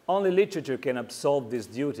forth. Only literature can absolve this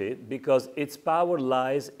duty because its power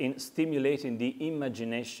lies in stimulating the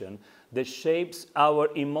imagination that shapes our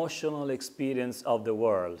emotional experience of the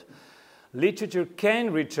world. Literature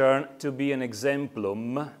can return to be an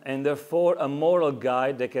exemplum and therefore a moral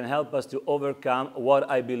guide that can help us to overcome what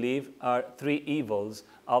I believe are three evils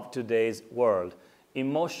of today's world: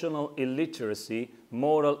 emotional illiteracy,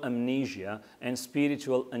 moral amnesia, and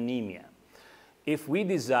spiritual anemia. If we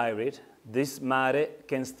desire it, this mare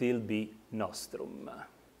can still be nostrum.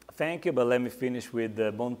 Thank you, but let me finish with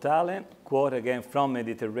Montale, quote again from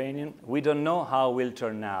Mediterranean. We don't know how we'll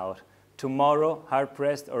turn out. Tomorrow,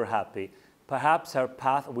 hard-pressed or happy, perhaps our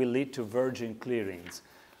path will lead to virgin clearings,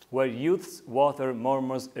 where youth's water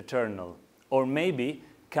murmurs eternal, or maybe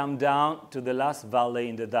come down to the last valley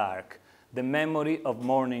in the dark, the memory of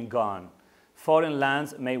morning gone. Foreign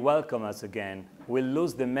lands may welcome us again. We'll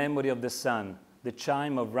lose the memory of the sun. The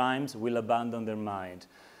chime of rhymes will abandon the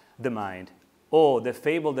mind. Oh, the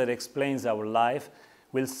fable that explains our life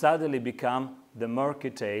will suddenly become the murky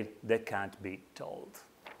tale that can't be told.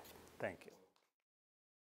 Thank you.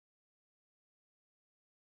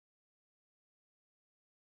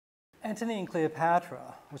 Antony and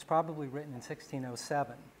Cleopatra was probably written in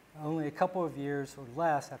 1607, only a couple of years or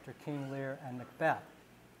less after King Lear and Macbeth.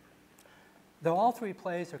 Though all three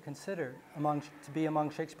plays are considered to be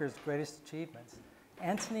among Shakespeare's greatest achievements,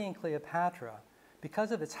 Antony and Cleopatra,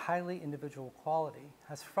 because of its highly individual quality,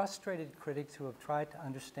 has frustrated critics who have tried to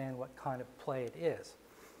understand what kind of play it is.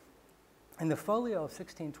 In the folio of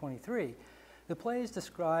 1623, the play is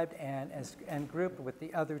described and grouped with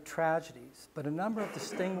the other tragedies, but a number of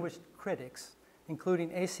distinguished critics,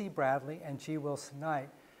 including A.C. Bradley and G. Wilson Knight,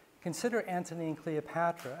 consider Antony and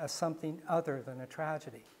Cleopatra as something other than a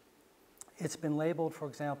tragedy. It's been labeled, for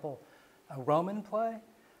example, a Roman play,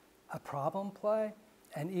 a problem play,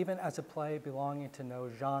 and even as a play belonging to no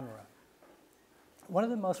genre. One of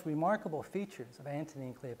the most remarkable features of Antony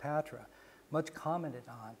and Cleopatra, much commented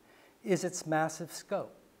on, is its massive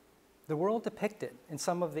scope. The world depicted in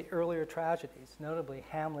some of the earlier tragedies, notably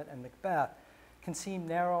Hamlet and Macbeth, can seem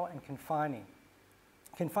narrow and confining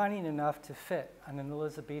enough to fit on an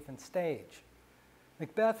Elizabethan stage.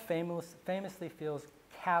 Macbeth famously feels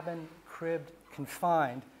cabin, cribbed,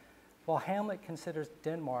 confined, while Hamlet considers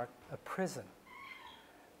Denmark a prison.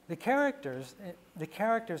 The characters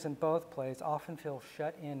in both plays often feel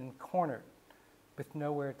shut in and cornered, with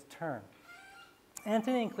nowhere to turn.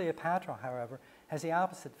 Antony and Cleopatra, however, has the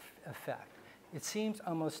opposite effect. It seems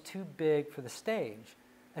almost too big for the stage,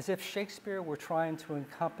 as if Shakespeare were trying to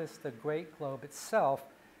encompass the great globe itself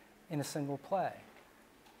in a single play.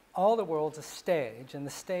 All the world's a stage, and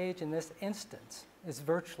the stage in this instance is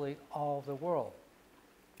virtually all the world.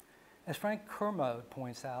 As Frank Kermode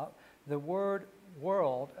points out, the word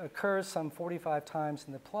world occurs some 45 times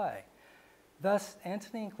in the play. Thus,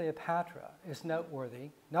 Antony and Cleopatra is noteworthy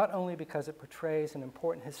not only because it portrays an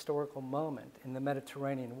important historical moment in the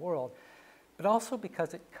Mediterranean world, but also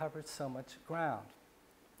because it covers so much ground,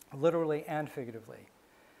 literally and figuratively.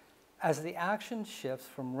 As the action shifts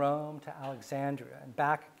from Rome to Alexandria and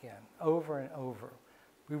back again, over and over,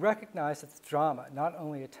 we recognize that the drama not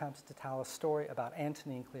only attempts to tell a story about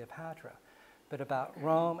Antony and Cleopatra, but about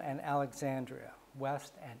Rome and Alexandria,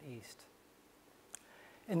 west and east.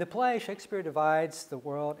 In the play, Shakespeare divides the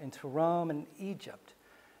world into Rome and Egypt,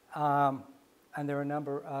 and there are a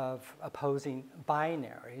number of opposing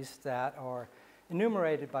binaries that are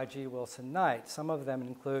enumerated by G. Wilson Knight. Some of them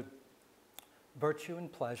include virtue and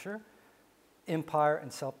pleasure, empire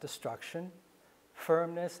and self-destruction,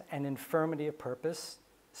 firmness and infirmity of purpose,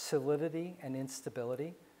 solidity and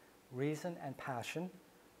instability, reason and passion,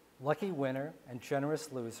 lucky winner and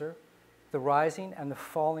generous loser, the rising and the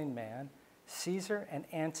falling man, Caesar and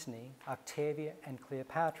Antony, Octavia and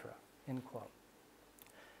Cleopatra, end quote.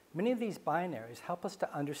 Many of these binaries help us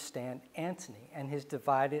to understand Antony and his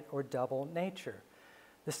divided or double nature.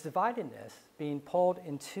 This dividedness, being pulled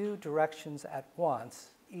in two directions at once,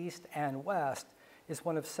 east and west, is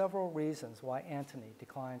one of several reasons why Antony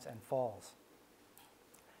declines and falls.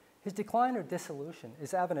 His decline or dissolution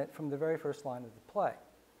is evident from the very first line of the play.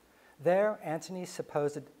 There, Antony's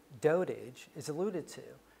supposed dotage is alluded to,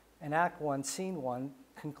 and Act 1, Scene 1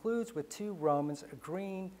 concludes with two Romans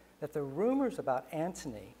agreeing that the rumors about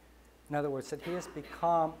Antony, in other words, that he has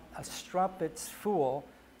become a strumpet's fool,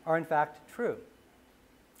 are in fact true.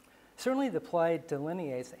 Certainly the play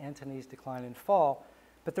delineates Antony's decline and fall,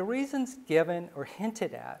 but the reasons given or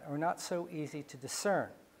hinted at are not so easy to discern.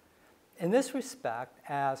 In this respect,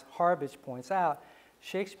 as Harbage points out,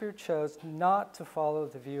 Shakespeare chose not to follow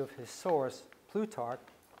the view of his source, Plutarch,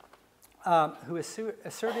 who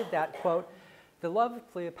asserted that, quote, the love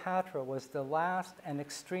of Cleopatra was the last and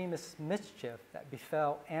extremest mischief that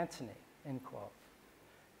befell Antony, end quote.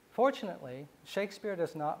 Fortunately, Shakespeare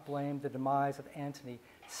does not blame the demise of Antony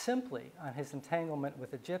simply on his entanglement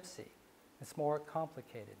with a gypsy. It's more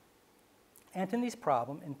complicated. Antony's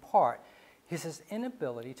problem, in part, is his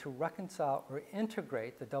inability to reconcile or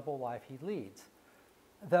integrate the double life he leads.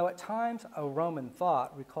 Though at times a Roman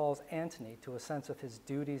thought recalls Antony to a sense of his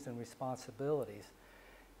duties and responsibilities,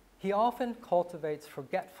 he often cultivates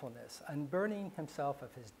forgetfulness, unburdening himself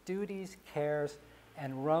of his duties, cares,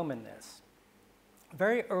 and Romanness.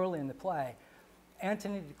 Very early in the play,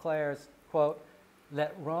 Antony declares, quote,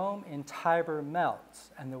 let Rome in Tiber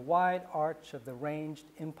melts, and the wide arch of the ranged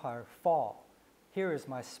empire fall. Here is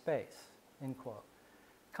my space, end quote.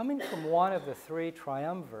 Coming from one of the three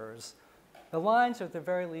triumvirs, the lines are at the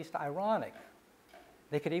very least ironic.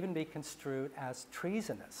 They could even be construed as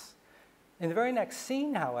treasonous. In the very next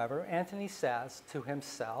scene, however, Antony says to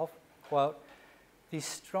himself, quote, these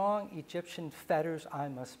strong Egyptian fetters I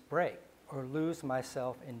must break, or lose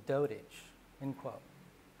myself in dotage, end quote.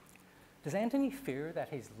 Does Antony fear that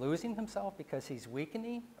he's losing himself because he's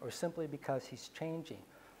weakening, or simply because he's changing?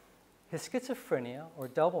 His schizophrenia, or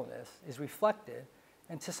doubleness, is reflected,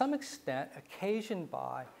 and to some extent occasioned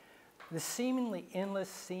by the seemingly endless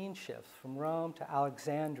scene shifts from Rome to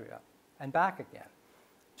Alexandria and back again.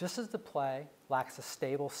 Just as the play lacks a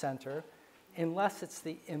stable center, unless it's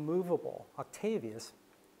the immovable Octavius,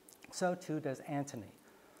 so too does Antony.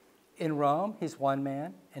 In Rome, he's one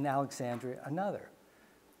man, in Alexandria, another.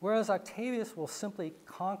 Whereas Octavius will simply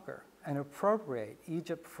conquer and appropriate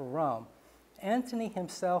Egypt for Rome, Antony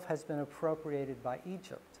himself has been appropriated by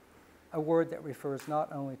Egypt, a word that refers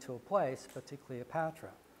not only to a place, but to Cleopatra.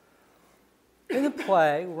 In the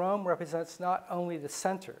play, Rome represents not only the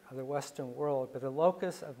center of the Western world, but a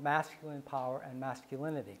locus of masculine power and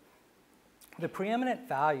masculinity. The preeminent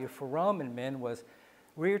value for Roman men was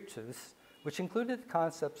virtus, which included the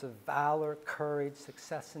concepts of valor, courage,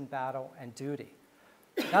 success in battle, and duty.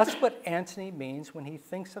 That's what Antony means when he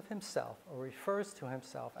thinks of himself or refers to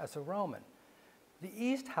himself as a Roman. The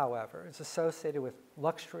East, however, is associated with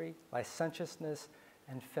luxury, licentiousness,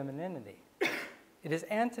 and femininity. It is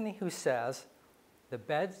Antony who says, the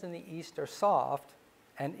beds in the East are soft,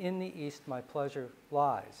 and in the East my pleasure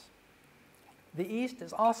lies. The East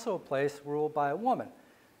is also a place ruled by a woman,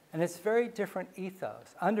 and its very different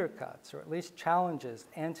ethos undercuts, or at least challenges,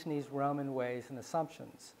 Antony's Roman ways and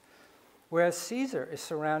assumptions. Whereas Caesar is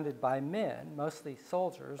surrounded by men, mostly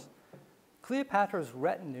soldiers, Cleopatra's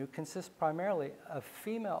retinue consists primarily of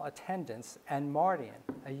female attendants and Mardian,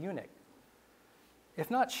 a eunuch. If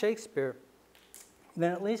not Shakespeare,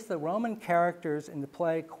 then at least the Roman characters in the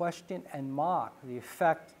play question and mock the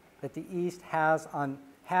effect that the East had on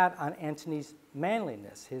Antony's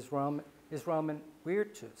manliness, his Roman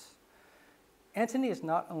virtus. Antony is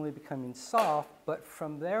not only becoming soft, but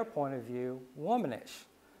from their point of view, womanish.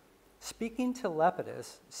 Speaking to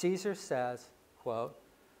Lepidus, Caesar says, quote,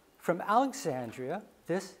 from Alexandria,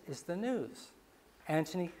 this is the news.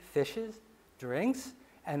 Antony fishes, drinks,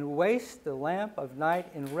 and wastes the lamp of night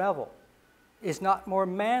in revel, is not more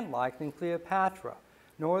manlike than Cleopatra,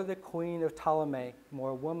 nor the queen of Ptolemy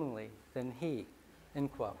more womanly than he,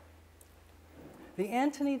 end quote. The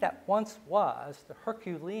Antony that once was, the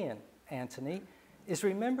Herculean Antony, is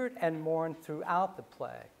remembered and mourned throughout the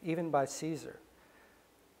play, even by Caesar.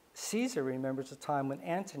 Caesar remembers a time when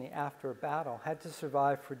Antony, after a battle, had to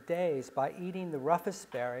survive for days by eating the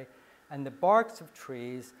roughest berry and the barks of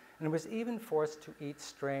trees, and was even forced to eat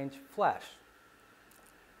strange flesh.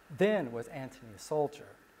 Then was Antony a soldier.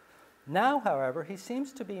 Now, however, he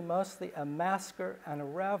seems to be mostly a masker and a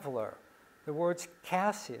reveler, the words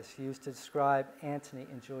Cassius used to describe Antony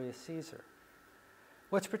and Julius Caesar.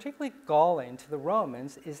 What's particularly galling to the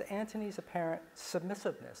Romans is Antony's apparent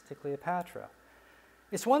submissiveness to Cleopatra.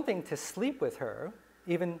 It's one thing to sleep with her.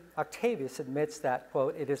 Even Octavius admits that,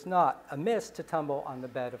 quote, it is not amiss to tumble on the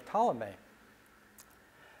bed of Ptolemy.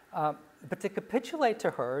 But to capitulate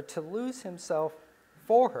to her, to lose himself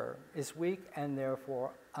for her, is weak and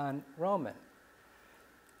therefore un-Roman.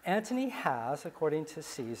 Antony has, according to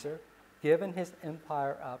Caesar, given his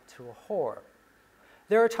empire up to a whore.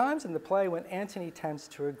 There are times in the play when Antony tends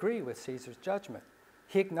to agree with Caesar's judgment.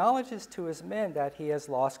 He acknowledges to his men that he has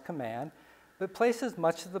lost command, but places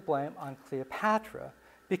much of the blame on Cleopatra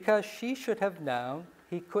because she should have known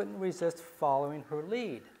he couldn't resist following her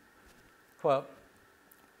lead. Quote,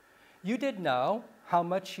 "You did know how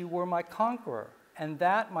much you were my conqueror, and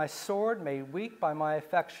that my sword, made weak by my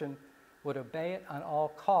affection, would obey it on all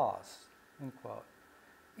cause." End quote.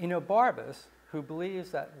 Enobarbus, who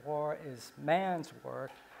believes that war is man's work,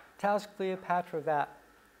 tells Cleopatra that,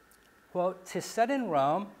 quote, "'Tis said in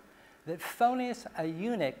Rome that Phonius, a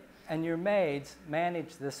eunuch, and your maids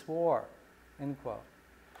manage this war," end quote.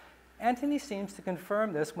 Antony seems to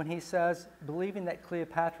confirm this when he says, believing that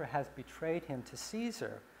Cleopatra has betrayed him to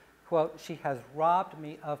Caesar, quote, "She has robbed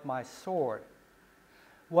me of my sword."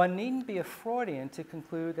 One needn't be a Freudian to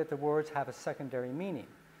conclude that the words have a secondary meaning.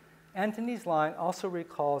 Antony's line also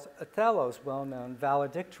recalls Othello's well-known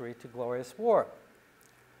valedictory to glorious war.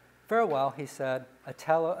 "Farewell," he said,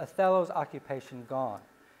 "Othello's occupation gone."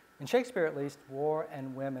 In Shakespeare, at least, war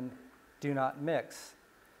and women do not mix.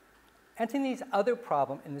 Antony's other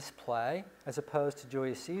problem in this play, as opposed to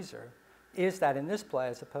Julius Caesar, is that in this play,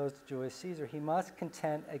 as opposed to Julius Caesar, he must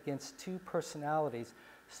contend against two personalities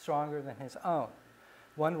stronger than his own,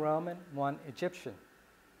 one Roman, one Egyptian.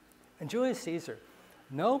 In Julius Caesar,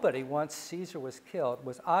 nobody, once Caesar was killed,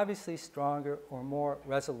 was obviously stronger or more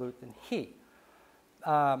resolute than he.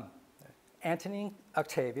 Antony and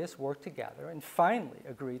Octavius worked together and finally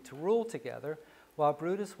agreed to rule together while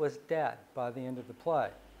Brutus was dead by the end of the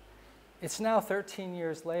play. It's now 13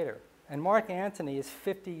 years later, and Mark Antony is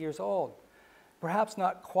 50 years old, perhaps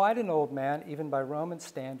not quite an old man even by Roman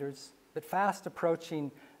standards, but fast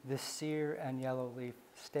approaching the sere and yellow leaf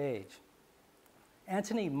stage.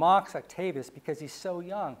 Antony mocks Octavius because he's so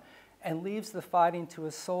young and leaves the fighting to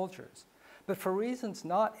his soldiers. But for reasons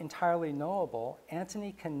not entirely knowable,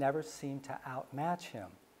 Antony can never seem to outmatch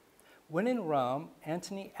him. When in Rome,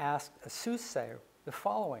 Antony asked a soothsayer the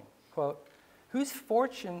following, quote, "Whose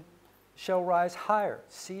fortune shall rise higher,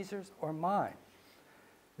 Caesar's or mine?"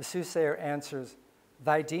 The soothsayer answers,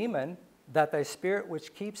 "Thy demon, that thy spirit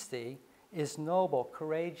which keeps thee, is noble,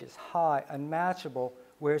 courageous, high, unmatchable,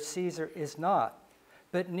 where Caesar is not.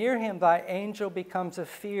 But near him thy angel becomes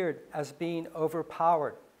afeared as being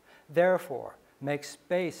overpowered. Therefore, make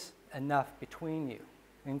space enough between you."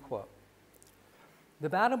 End quote. The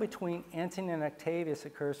battle between Antony and Octavius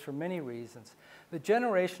occurs for many reasons. The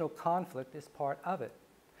generational conflict is part of it.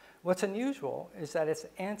 What's unusual is that it's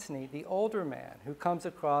Antony, the older man, who comes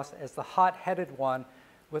across as the hot-headed one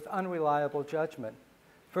with unreliable judgment.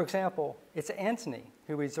 For example, it's Antony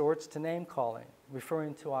who resorts to name-calling,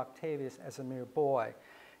 referring to Octavius as a mere boy,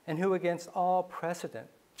 and who, against all precedent,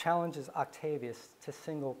 challenges Octavius to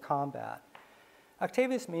single combat.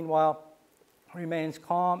 Octavius, meanwhile, remains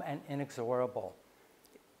calm and inexorable.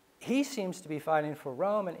 He seems to be fighting for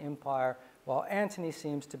Rome and empire, while Antony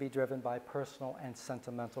seems to be driven by personal and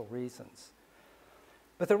sentimental reasons.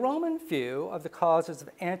 But the Roman view of the causes of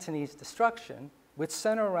Antony's destruction, which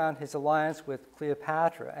center around his alliance with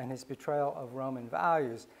Cleopatra and his betrayal of Roman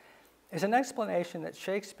values, is an explanation that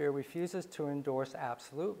Shakespeare refuses to endorse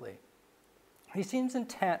absolutely. He seems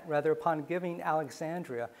intent rather upon giving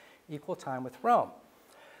Alexandria equal time with Rome.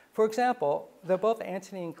 For example, though both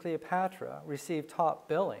Antony and Cleopatra receive top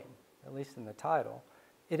billing, at least in the title,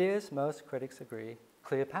 it is, most critics agree,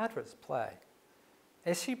 Cleopatra's play.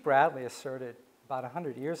 A.C. Bradley asserted about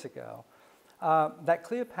 100 years ago that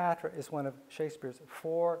Cleopatra is one of Shakespeare's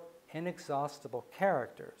 4 inexhaustible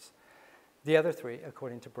characters. The other 3,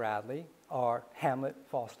 according to Bradley, are Hamlet,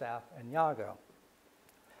 Falstaff, and Iago.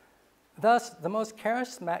 Thus, the most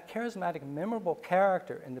charismatic, memorable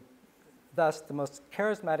character in the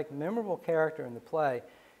play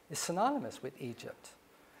is synonymous with Egypt,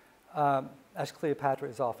 as Cleopatra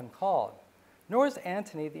is often called. Nor is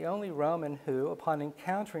Antony the only Roman who, upon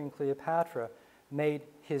encountering Cleopatra, made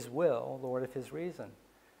his will lord of his reason.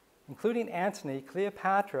 Including Antony,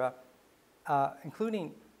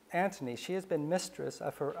 she has been mistress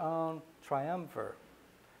of her own triumvir.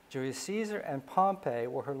 Julius Caesar and Pompey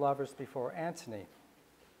were her lovers before Antony.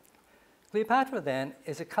 Cleopatra, then,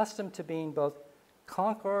 is accustomed to being both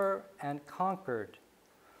conqueror and conquered.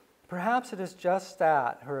 Perhaps it is just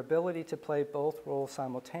that, her ability to play both roles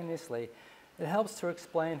simultaneously, that helps to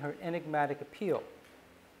explain her enigmatic appeal.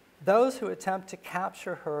 Those who attempt to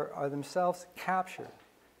capture her are themselves captured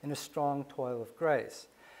in a strong toil of grace.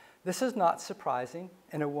 This is not surprising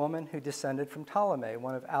in a woman who descended from Ptolemy,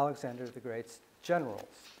 one of Alexander the Great's generals.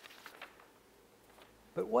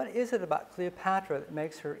 But what is it about Cleopatra that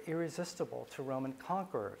makes her irresistible to Roman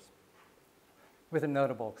conquerors, with a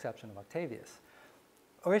notable exception of Octavius?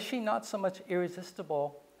 Or is she not so much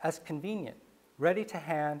irresistible as convenient, ready to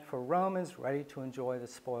hand for Romans ready to enjoy the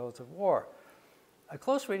spoils of war? A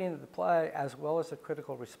close reading of the play, as well as a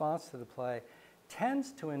critical response to the play,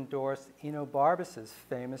 tends to endorse Enobarbus's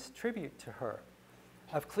famous tribute to her.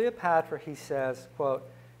 Of Cleopatra, he says, quote,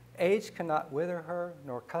 "Age cannot wither her,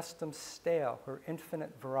 nor custom stale her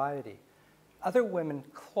infinite variety. Other women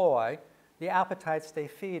cloy, the appetites they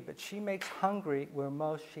feed, but she makes hungry where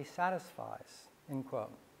most she satisfies," end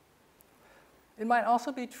quote. It might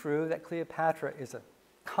also be true that Cleopatra is a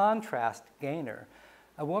contrast gainer,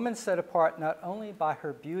 a woman set apart not only by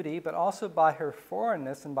her beauty, but also by her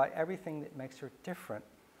foreignness and by everything that makes her different.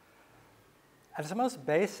 At its most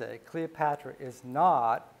basic, Cleopatra is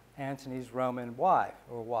not Antony's Roman wife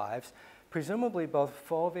or wives. Presumably both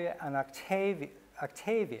Fulvia and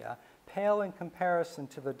Octavia pale in comparison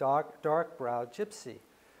to the dark-browed gypsy.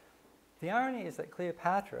 The irony is that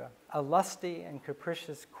Cleopatra, a lusty and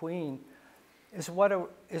capricious queen, is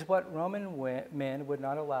what Roman men would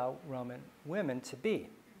not allow Roman women to be.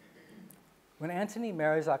 When Antony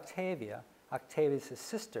marries Octavia, Octavius'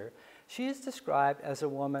 sister, she is described as a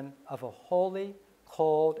woman of a holy,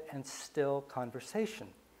 cold, and still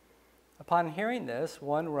conversation. Upon hearing this,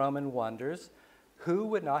 one Roman wonders, who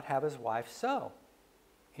would not have his wife so?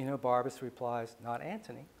 Enobarbus replies, not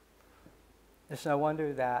Antony. It's no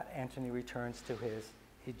wonder that Antony returns to his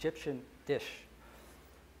Egyptian dish.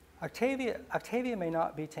 Octavia may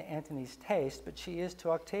not be to Antony's taste, but she is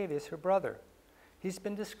to Octavius, her brother. He's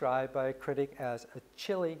been described by a critic as a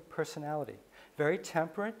chilly personality, very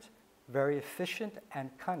temperate, very efficient,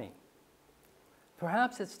 and cunning.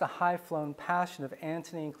 Perhaps it's the high-flown passion of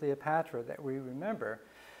Antony and Cleopatra that we remember,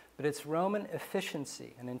 but it's Roman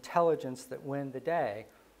efficiency and intelligence that win the day,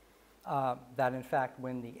 that in fact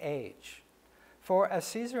win the age. For as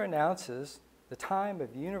Caesar announces, the time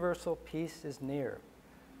of universal peace is near.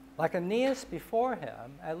 Like Aeneas before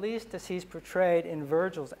him, at least as he's portrayed in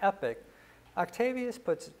Virgil's epic, Octavius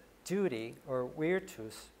puts duty, or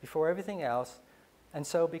virtus, before everything else, and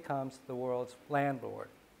so becomes the world's landlord.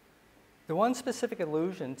 The one specific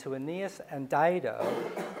allusion to Aeneas and Dido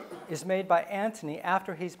is made by Antony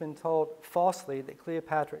after he's been told falsely that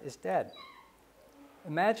Cleopatra is dead.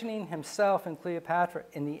 Imagining himself and Cleopatra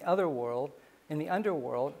in the underworld,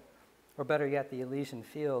 or better yet, the Elysian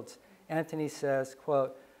fields, Antony says,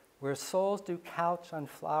 quote, "Where souls do couch on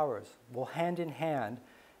flowers, will hand in hand,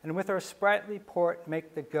 and with our sprightly port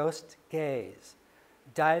make the ghost gaze.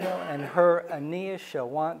 Dido and her Aeneas shall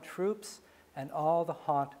want troops, and all the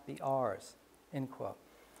haunt be ours," end quote.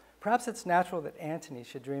 Perhaps it's natural that Antony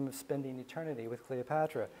should dream of spending eternity with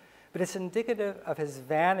Cleopatra, but it's indicative of his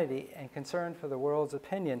vanity and concern for the world's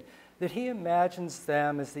opinion that he imagines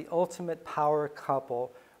them as the ultimate power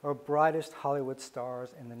couple or brightest Hollywood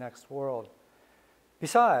stars in the next world.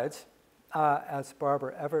 Besides, as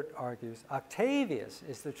Barbara Everett argues, Octavius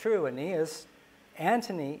is the true Aeneas.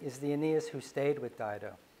 Antony is the Aeneas who stayed with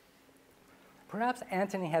Dido. Perhaps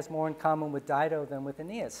Antony has more in common with Dido than with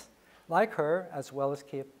Aeneas. Like her, as well as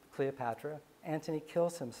Cleopatra, Antony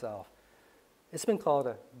kills himself. It's been called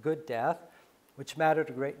a good death, which mattered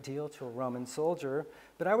a great deal to a Roman soldier,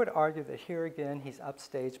 but I would argue that here again he's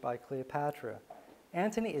upstaged by Cleopatra.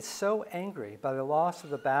 Antony is so angry by the loss of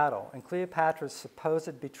the battle and Cleopatra's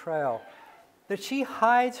supposed betrayal that she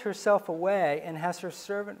hides herself away and has her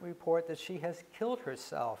servant report that she has killed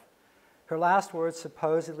herself, her last words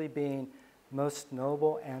supposedly being, "Most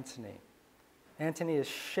noble Antony." Antony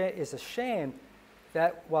is ashamed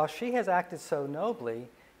that while she has acted so nobly,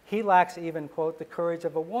 he lacks even, quote, the courage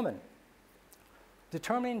of a woman.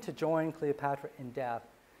 Determining to join Cleopatra in death,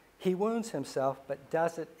 he wounds himself but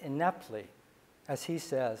does it ineptly. As he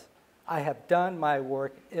says, "I have done my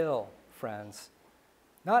work ill, friends."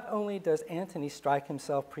 Not only does Antony strike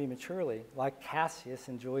himself prematurely, like Cassius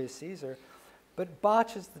and Julius Caesar, but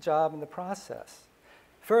botches the job in the process.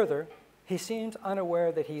 Further, he seems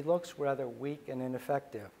unaware that he looks rather weak and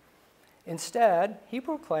ineffective. Instead, he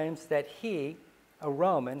proclaims that he, a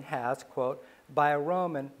Roman, has, quote, by a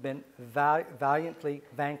Roman been valiantly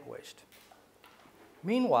vanquished.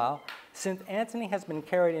 Meanwhile, since Antony has been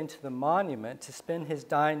carried into the monument to spend his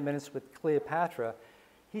dying minutes with Cleopatra,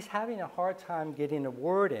 he's having a hard time getting a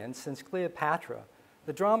word in since Cleopatra,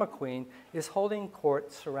 the drama queen, is holding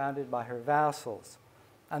court surrounded by her vassals.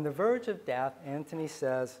 On the verge of death, Antony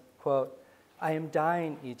says, quote, "I am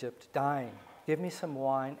dying, Egypt, dying. Give me some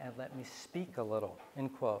wine and let me speak a little,"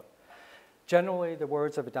 end quote. Generally, the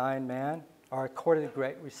words of a dying man are accorded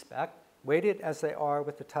great respect, weighted as they are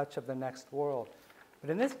with the touch of the next world. But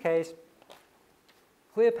in this case,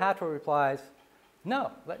 Cleopatra replies,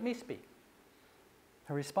 "No, let me speak."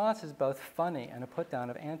 Her response is both funny and a put-down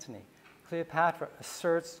of Antony. Cleopatra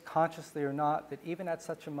asserts, consciously or not, that even at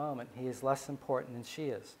such a moment, he is less important than she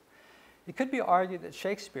is. It could be argued that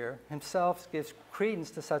Shakespeare himself gives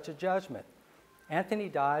credence to such a judgment. Antony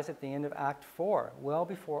dies at the end of Act 4, well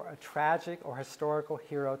before a tragic or historical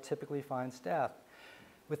hero typically finds death.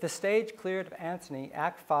 With the stage cleared of Antony,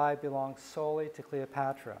 Act 5 belongs solely to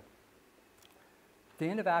Cleopatra. At the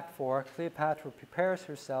end of Act 4, Cleopatra prepares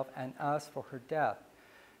herself and us for her death.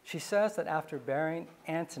 She says that after burying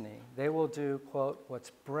Antony, they will do, quote, "what's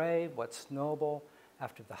brave, what's noble,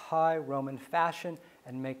 after the high Roman fashion,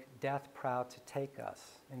 and make death proud to take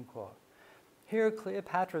us," end quote. Here,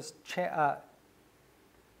 Cleopatra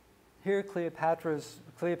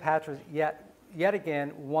yet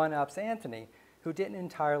again one-ups Antony, who didn't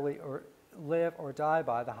entirely live or die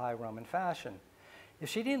by the high Roman fashion. If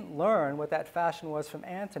she didn't learn what that fashion was from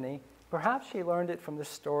Antony, perhaps she learned it from the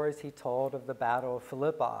stories he told of the Battle of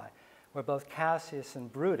Philippi, where both Cassius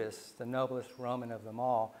and Brutus, the noblest Roman of them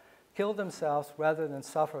all, killed themselves rather than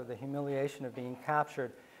suffer the humiliation of being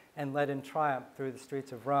captured and led in triumph through the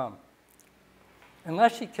streets of Rome.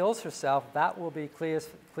 Unless she kills herself, that will be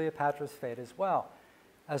Cleopatra's fate as well,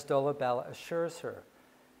 as Dolabella assures her.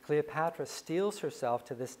 Cleopatra steels herself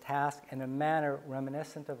to this task in a manner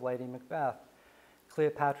reminiscent of Lady Macbeth.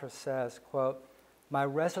 Cleopatra says, quote, "My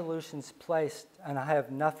resolution's placed, and I have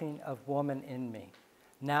nothing of woman in me.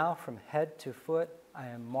 Now from head to foot, I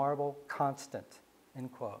am marble constant,"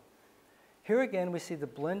 end quote. Here again, we see the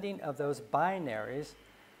blending of those binaries,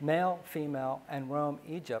 male, female, and Rome,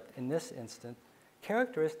 Egypt, in this instance,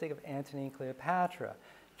 characteristic of Antony and Cleopatra,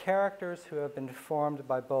 characters who have been formed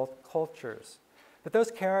by both cultures. But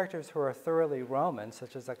those characters who are thoroughly Roman,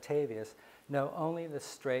 such as Octavius, know only the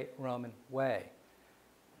straight Roman way.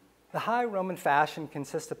 The high Roman fashion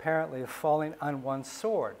consists apparently of falling on one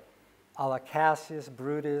sword, a la Cassius,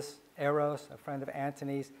 Brutus, Eros, a friend of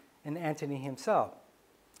Antony's, and Antony himself.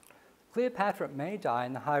 Cleopatra may die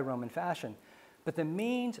in the high Roman fashion, but the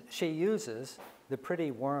means she uses, the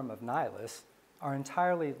pretty worm of Nilus, are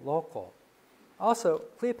entirely local. Also,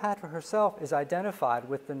 Cleopatra herself is identified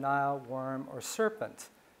with the Nile worm or serpent.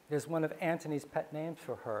 It is one of Antony's pet names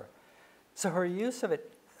for her. So her use of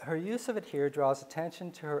it here draws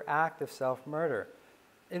attention to her act of self-murder.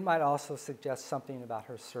 It might also suggest something about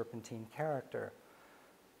her serpentine character.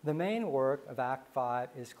 The main work of Act 5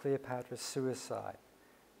 is Cleopatra's suicide.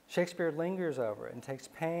 Shakespeare lingers over it and takes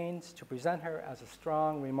pains to present her as a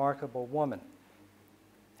strong, remarkable woman.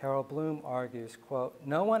 Harold Bloom argues, quote,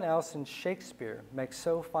 "No one else in Shakespeare makes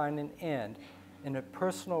so fine an end in a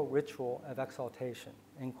personal ritual of exaltation,"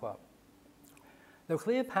 end quote. Though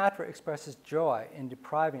Cleopatra expresses joy in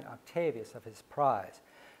depriving Octavius of his prize,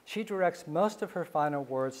 she directs most of her final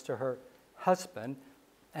words to her husband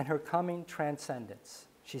and her coming transcendence.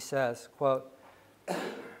 She says, quote,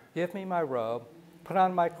 "Give me my robe, put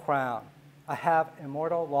on my crown. I have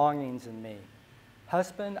immortal longings in me.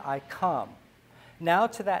 Husband, I come. Now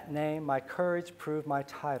to that name my courage prove my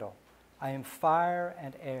title. I am fire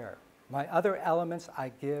and air. My other elements I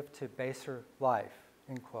give to baser life,"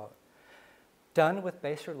 end quote. Done with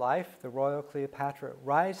baser life, the royal Cleopatra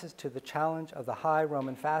rises to the challenge of the high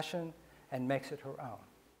Roman fashion and makes it her own.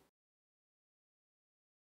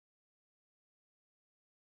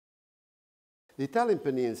 The Italian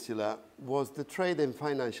peninsula was the trade and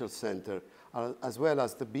financial center, as well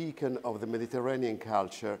as the beacon of the Mediterranean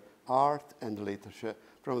culture, art and literature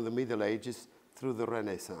from the Middle Ages through the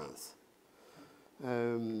Renaissance.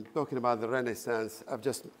 Talking about the Renaissance, I've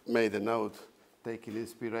just made a note, taking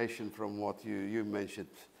inspiration from what you mentioned,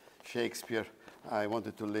 Shakespeare. I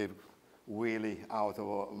wanted to leave Willie out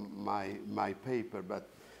of my paper, but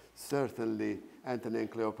certainly Antony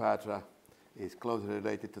and Cleopatra is closely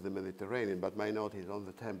related to the Mediterranean, but my note is on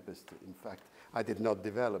the Tempest. In fact, I did not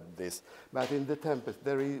develop this. But in the Tempest,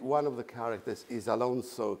 one of the characters is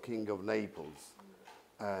Alonso, King of Naples.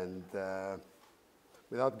 And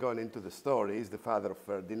without going into the story, he's the father of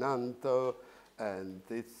Ferdinando, and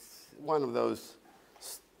it's one of those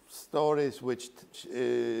stories which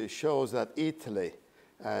shows that Italy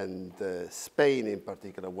and Spain in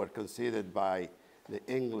particular were considered by the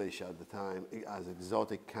English at the time as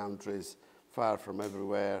exotic countries far from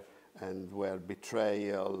everywhere, and where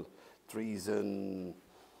betrayal, treason,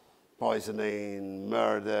 poisoning,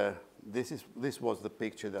 murder, this was the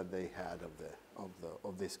picture that they had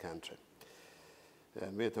of this country.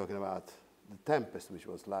 And we're talking about The Tempest, which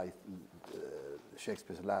was like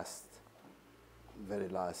Shakespeare's very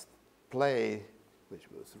last play, which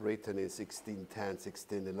was written in 1610,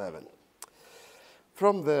 1611.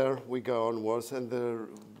 From there, we go onwards, and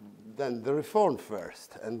then the Reform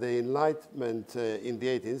first, and the Enlightenment in the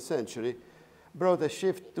 18th century brought a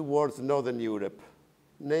shift towards Northern Europe,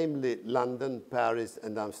 namely London, Paris,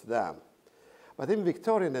 and Amsterdam. But in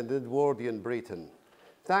Victorian and Edwardian Britain,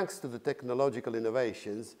 thanks to the technological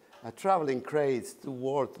innovations, a traveling craze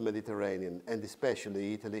towards the Mediterranean, and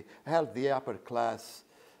especially Italy, helped the upper class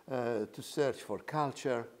to search for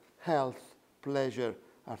culture, health, pleasure,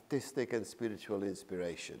 artistic and spiritual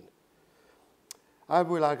inspiration. I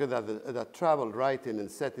will argue that travel, writing,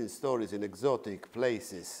 and setting stories in exotic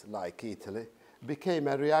places like Italy became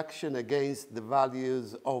a reaction against the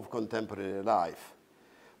values of contemporary life.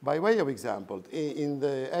 By way of example, in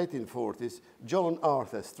the 1840s, John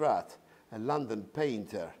Arthur Stratt, a London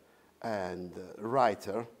painter and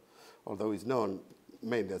writer, although he's known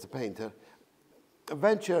mainly as a painter,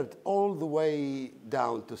 ventured all the way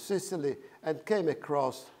down to Sicily and came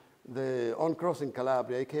across on crossing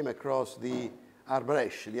Calabria, he came across the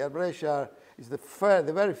Arbresci. The Arbresci is the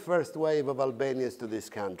very first wave of Albanians to this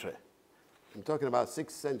country. I'm talking about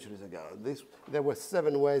 6 centuries ago. There were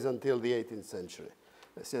 7 waves until the 18th century,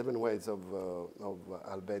 7 waves of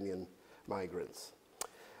Albanian migrants.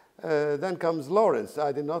 Then comes Lawrence.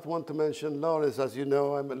 I did not want to mention Lawrence, as you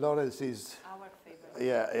know. Lawrence is our favorite.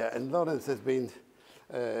 Yeah, and Lawrence has been.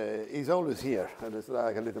 He's always here, and it's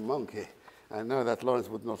like a little monkey. I know that Lawrence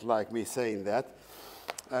would not like me saying that,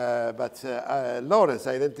 but Lawrence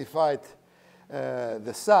identified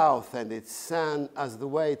the South and its sun as the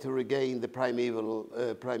way to regain the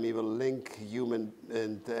primeval link, human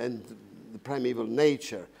and the primeval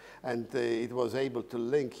nature, and it was able to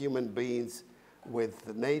link human beings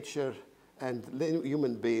with nature and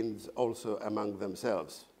human beings also among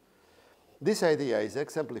themselves. This idea is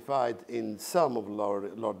exemplified in some of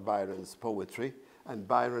Lord Byron's poetry, and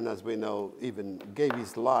Byron, as we know, even gave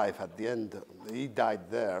his life at the end. He died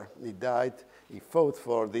there. He fought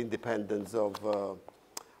for the independence of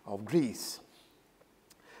Greece.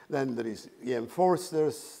 Then there is the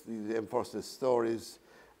Enforcers stories,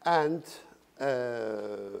 and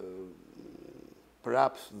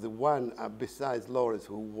perhaps the one, besides Lawrence,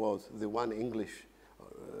 who was the one English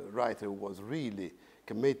writer who was really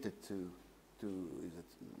committed to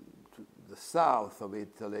the south of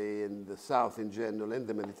Italy and the south in general and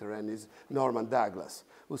the Mediterranean, is Norman Douglas,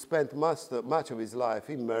 who spent much of his life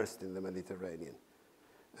immersed in the Mediterranean.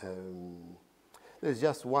 There's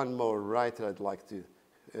just one more writer I'd like to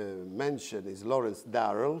mention, is Lawrence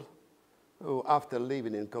Durrell, who after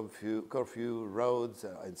living in Corfu, Rhodes,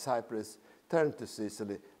 and Cyprus, turned to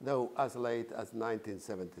Sicily, though as late as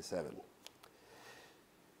 1977.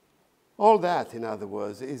 All that, in other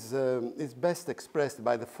words, is best expressed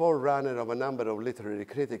by the forerunner of a number of literary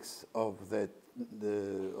critics of the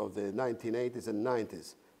 1980s and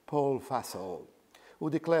 90s, Paul Fassall, who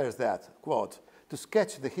declares that, quote, "To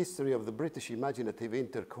sketch the history of the British imaginative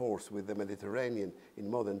intercourse with the Mediterranean in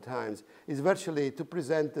modern times is virtually to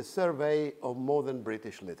present a survey of modern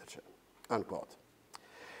British literature," unquote.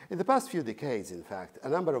 In the past few decades, in fact, a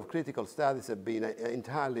number of critical studies have been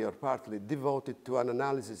entirely or partly devoted to an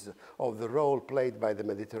analysis of the role played by the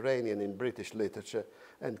Mediterranean in British literature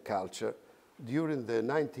and culture during the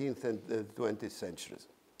 19th and 20th centuries.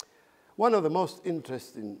 One of the most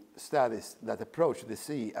interesting studies that approach the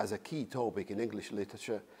sea as a key topic in English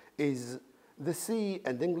literature is The Sea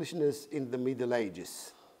and Englishness in the Middle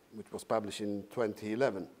Ages, which was published in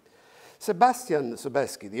 2011. Sebastian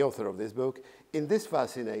Sobeski, the author of this book, in this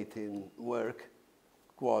fascinating work,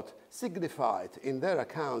 quote, signified in their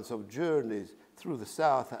accounts of journeys through the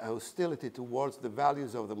South a hostility towards the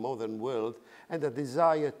values of the modern world and a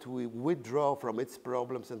desire to withdraw from its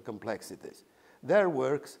problems and complexities. Their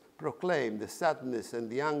works proclaim the sadness and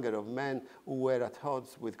the anger of men who were at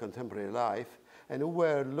odds with contemporary life and who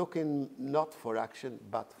were looking not for action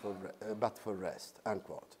but for rest,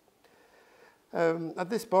 unquote. At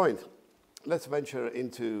this point, let's venture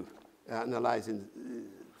into analyzing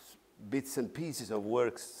bits and pieces of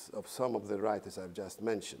works of some of the writers I've just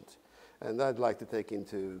mentioned. And I'd like to take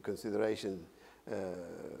into consideration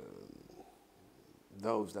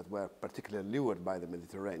those that were particularly lured by the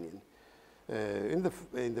Mediterranean in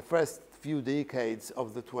the first few decades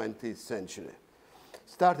of the 20th century.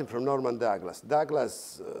 Starting from Norman Douglas.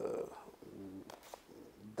 Douglas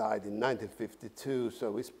died in 1952,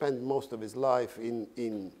 so he spent most of his life in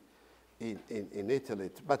Italy,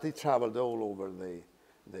 but he traveled all over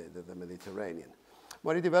the Mediterranean,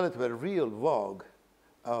 where he developed a real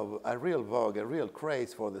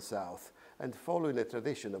craze for the South, and following a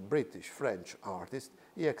tradition of British, French artists,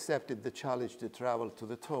 he accepted the challenge to travel to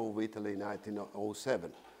the toe of Italy in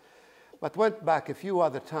 1907, but went back a few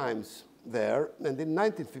other times there, and in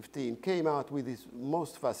 1915 came out with his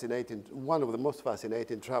one of the most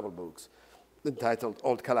fascinating travel books, entitled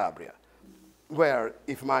Old Calabria, where,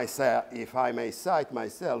 if I may cite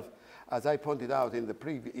myself, as I pointed out in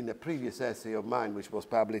a previous essay of mine, which was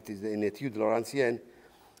published in Études Laurentiennes,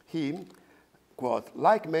 he, quote,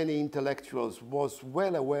 like many intellectuals, was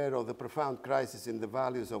well aware of the profound crisis in the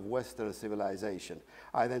values of Western civilization,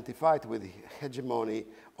 identified with the hegemony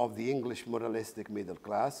of the English moralistic middle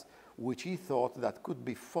class, which he thought that could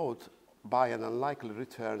be fought by an unlikely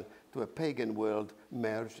return to a pagan world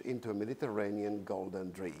merged into a Mediterranean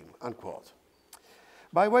golden dream, unquote.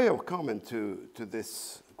 By way of comment to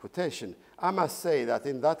this quotation, I must say that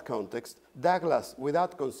in that context, Douglas,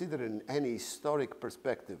 without considering any historic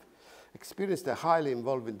perspective, experienced a highly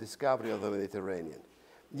involving discovery of the Mediterranean,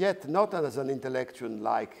 yet not as an intellectual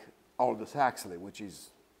like Aldous Huxley,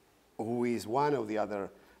 who is one of the other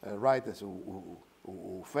writers who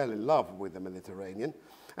fell in love with the Mediterranean.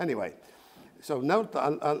 Anyway, so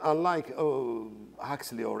unlike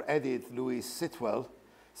Huxley or Edith Louise Sitwell,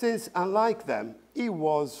 since unlike them, he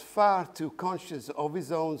was far too conscious of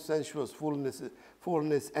his own sensuous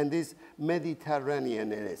fullness and his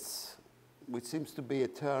Mediterraneanness, which seems to be a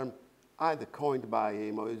term either coined by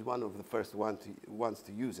him or is one of the first ones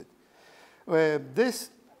to use it. With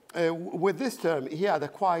this term, he had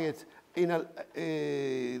acquired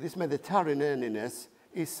this Mediterraneanness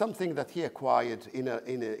is something that he acquired in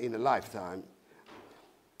a lifetime.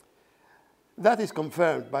 That is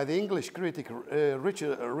confirmed by the English critic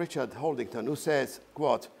Richard Holdington, who says,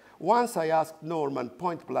 quote, once I asked Norman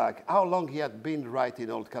point blank how long he had been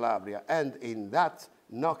writing Old Calabria, and in that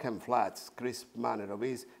knock-em-flats crisp manner of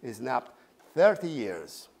his, he snapped 30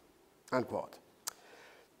 years, unquote.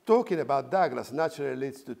 Talking about Douglas naturally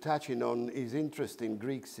leads to touching on his interest in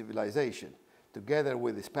Greek civilization, together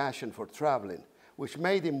with his passion for traveling, which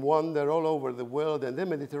made him wander all over the world and the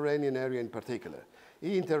Mediterranean area in particular.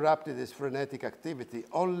 He interrupted his frenetic activity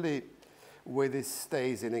only with his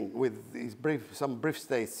stays some brief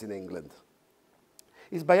stays in England.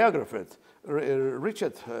 His biographer,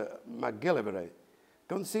 Richard McGillivray,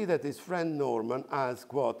 considered his friend Norman as,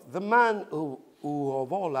 quote, the man who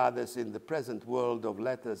of all others in the present world of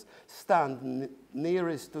letters stand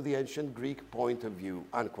nearest to the ancient Greek point of view,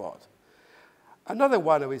 unquote. Another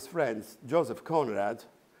one of his friends, Joseph Conrad,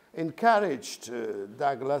 encouraged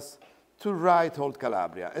Douglas to write Old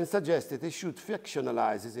Calabria and suggested he should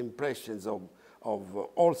fictionalize his impressions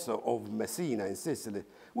also of Messina in Sicily,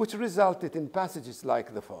 which resulted in passages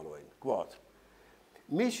like the following, quote,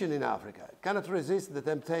 mission in Africa cannot resist the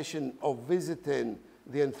temptation of visiting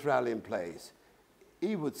the enthralling place.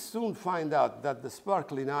 He would soon find out that the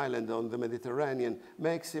sparkling island on the Mediterranean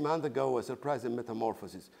makes him undergo a surprising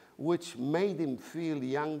metamorphosis, which made him feel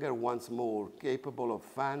younger once more, capable of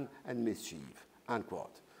fun and mischief,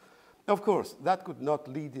 unquote. Of course, that could not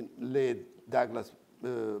lead Douglas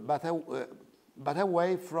but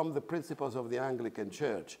away from the principles of the Anglican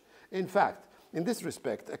Church. In fact, in this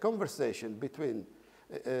respect, a conversation between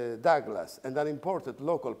Douglas and an important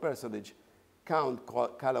local personage, Count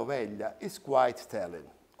Caloveglia, is quite telling.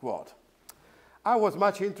 Quote, I was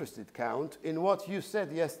much interested, Count, in what you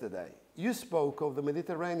said yesterday. You spoke of the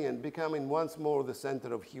Mediterranean becoming once more the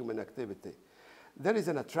center of human activity. There is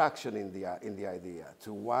an attraction in the idea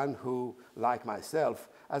to one who, like myself,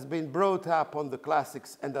 has been brought up on the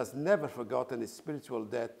classics and has never forgotten his spiritual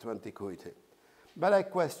debt to antiquity. But I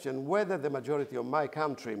question whether the majority of my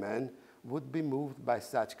countrymen would be moved by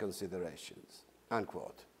such considerations,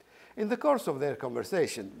 unquote. In the course of their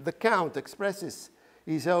conversation, the Count expresses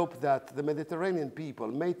his hope that the Mediterranean people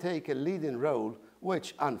may take a leading role,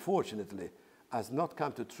 which, unfortunately, has not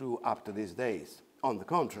come to true up to these days. On the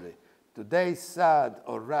contrary, today's sad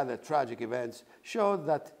or rather tragic events show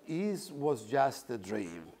that his was just a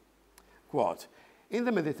dream. Quote, in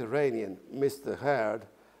the Mediterranean, Mr. Hurd,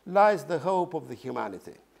 lies the hope of the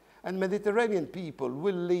humanity, and Mediterranean people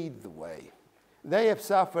will lead the way. They have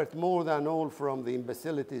suffered more than all from the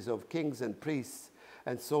imbecilities of kings and priests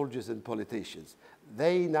and soldiers and politicians.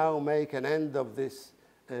 They now make an end of this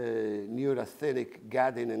neurasthenic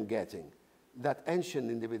gadding and getting. That ancient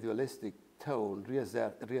individualistic tone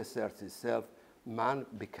reasserts itself. Man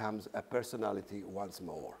becomes a personality once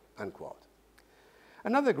more, unquote.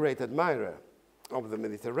 Another great admirer of the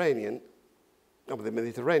Mediterranean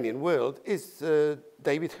world is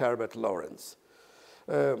David Herbert Lawrence.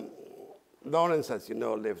 Lawrence, as you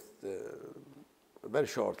know, lived a very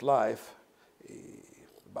short life,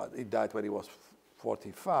 but he died when he was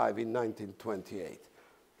 45 in 1928.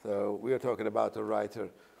 So we are talking about a writer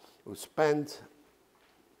who spent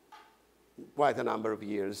quite a number of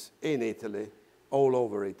years in Italy, all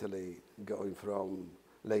over Italy, going from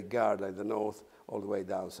Lake Garda in the north all the way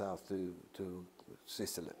down south to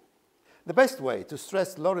Sicily. The best way to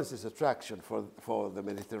stress Lawrence's attraction for the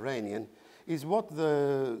Mediterranean is what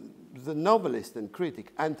the novelist and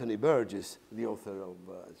critic Anthony Burgess, the author of,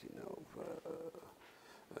 as you know,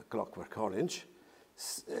 Clockwork Orange,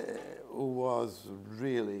 who was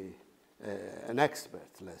really an expert,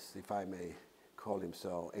 if I may call him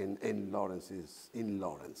so, in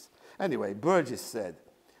Lawrence. Anyway, Burgess said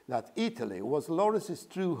that Italy was Lawrence's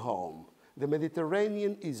true home. The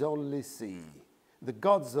Mediterranean is only sea. The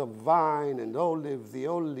gods of vine and olive, the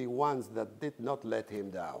only ones that did not let him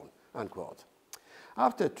down, unquote.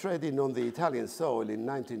 After treading on the Italian soil in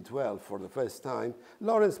 1912 for the first time,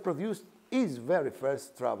 Lawrence produced his very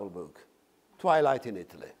first travel book, Twilight in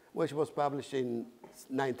Italy, which was published in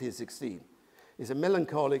 1916. It's a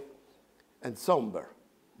melancholic and somber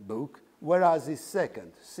book, whereas his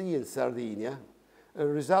second, Sea in Sardinia,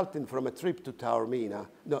 resulting from a trip to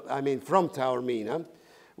from Taormina,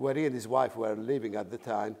 where he and his wife were living at the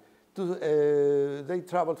time, they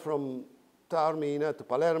traveled from Taormina to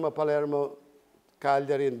Palermo,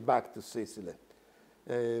 Cagliari, and back to Sicily.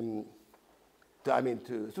 To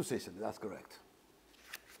Sicily, that's correct.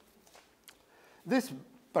 This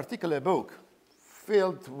particular book,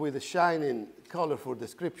 filled with a shining, colorful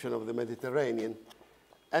description of the Mediterranean,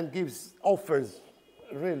 and offers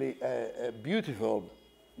really a beautiful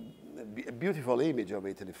image of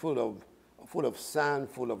Italy, full of sun,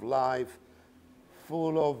 full of life,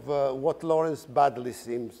 full of what Lawrence badly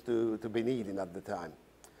seems to be needing at the time.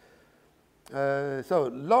 So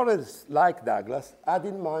Lawrence, like Douglas, had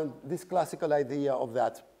in mind this classical idea of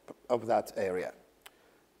that area.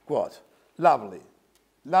 Quote, lovely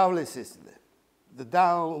Sicily, the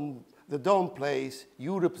dawn place,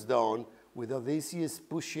 Europe's dawn, with Odysseus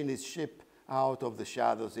pushing his ship out of the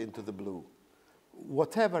shadows into the blue.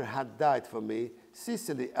 Whatever had died for me,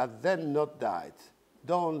 Sicily had then not died.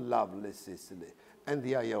 Dawn, lovely Sicily, and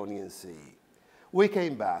the Ionian Sea. We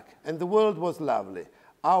came back, and the world was lovely.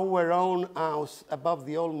 Our own house above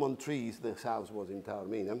the almond trees, the house was in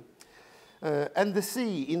Taormina, and the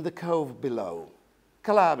sea in the cove below.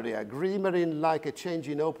 Calabria, glimmering like a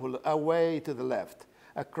changing opal away to the left,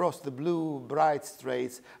 across the blue, bright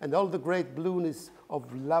straits, and all the great blueness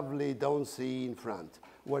of lovely dawn sea in front,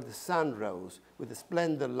 where the sun rose with a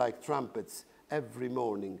splendor like trumpets every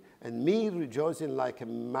morning, and me rejoicing like a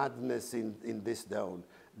madness in this dawn,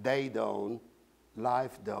 day dawn,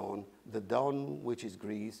 life dawn, the dawn which is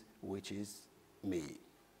Greece, which is me,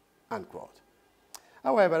 unquote.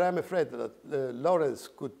 However, I'm afraid that Lawrence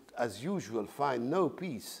could, as usual, find no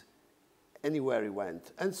peace anywhere he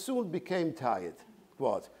went, and soon became tired.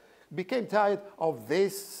 What? Became tired of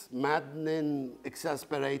this maddening,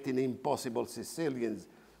 exasperating, impossible Sicilians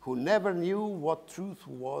who never knew what truth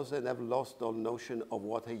was and have lost all notion of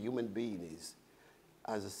what a human being is,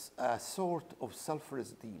 as a sort of sulphurous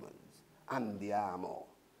demons. Andiamo,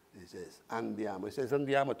 he says, andiamo. He says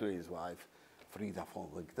andiamo to his wife, Frida von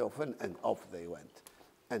Richthofen, and off they went.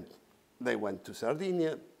 And they went to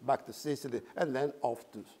Sardinia, back to Sicily, and then off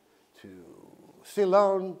to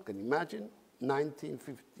Ceylon, can you imagine?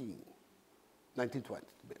 1920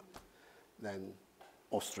 to be honest. Then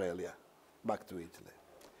Australia, back to Italy.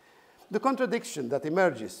 The contradiction that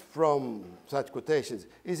emerges from such quotations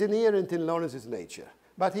is inherent in Lawrence's nature,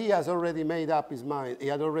 but he has already made up his mind. He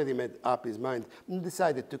had already made up his mind and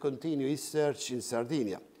decided to continue his search in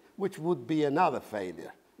Sardinia, which would be another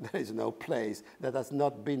failure. There is no place that has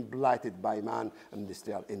not been blighted by man and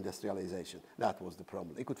industrialization. That was the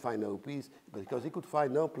problem. He could find no peace because he could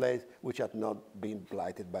find no place which had not been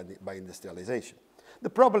blighted by industrialization. The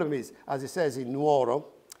problem is, as he says in Nuoro,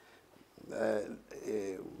 I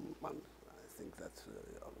think that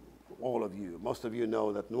most of you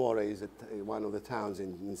know that Nuoro is one of the towns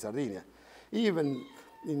in Sardinia. Even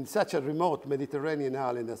in such a remote Mediterranean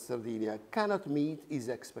island as Sardinia, cannot meet his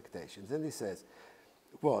expectations. And he says,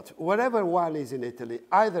 quote, wherever one is in Italy,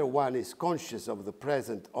 either one is conscious of the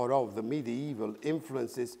present or of the medieval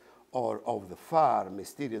influences or of the far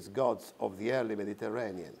mysterious gods of the early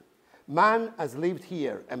Mediterranean. Man has lived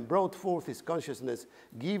here and brought forth his consciousness,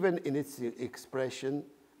 given in its expression,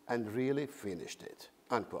 and really finished it,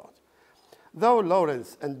 unquote. Though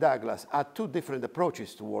Lawrence and Douglas had two different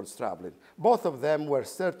approaches towards traveling, both of them were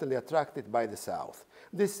certainly attracted by the south.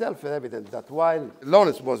 It is self-evident that while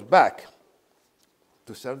Lawrence was back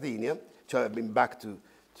to Sardinia, so had been back to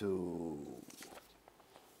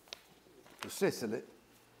Sicily,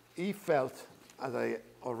 he felt, as I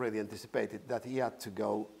already anticipated, that he had to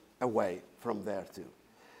go away from there too.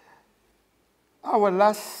 Our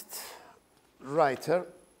last writer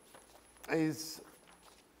is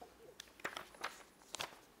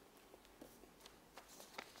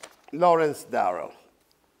Lawrence Darrell.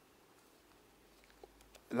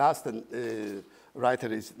 Last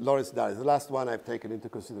writer is Lawrence Darrell, the last one I've taken into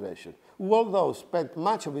consideration, who, although spent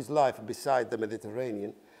much of his life beside the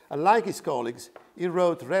Mediterranean, unlike his colleagues, he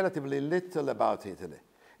wrote relatively little about Italy.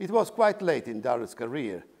 It was quite late in Darrell's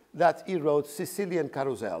career that he wrote Sicilian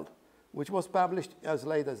Carousel, which was published as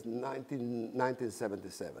late as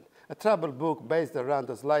 1977, a travel book based around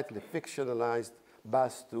a slightly fictionalized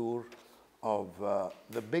bus tour of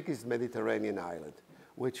the biggest Mediterranean island,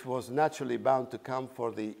 which was naturally bound to come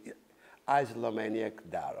for the Islomaniac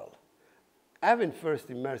Darrell. Having first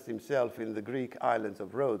immersed himself in the Greek islands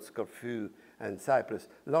of Rhodes, Corfu, and Cyprus,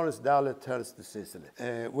 Lawrence Darrell turns to Sicily,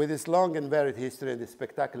 with its long and varied history and its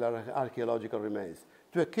spectacular archaeological remains.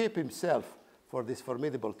 To equip himself for this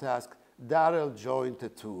formidable task, Darrell joined a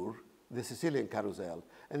tour, the Sicilian Carousel,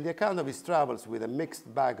 and the account of his travels with a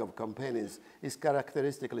mixed bag of companions is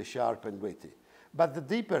characteristically sharp and witty. But the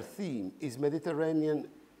deeper theme is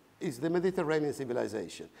the Mediterranean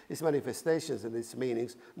civilization, its manifestations and its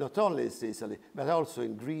meanings, not only in Sicily, but also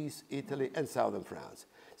in Greece, Italy, and southern France.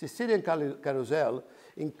 Sicilian Carousel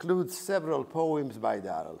includes several poems by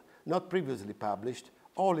Darrell, not previously published,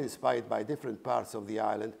 all inspired by different parts of the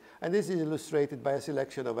island, and this is illustrated by a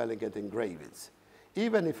selection of elegant engravings.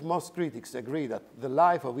 Even if most critics agree that the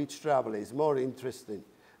life of each traveler is more interesting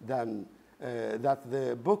than that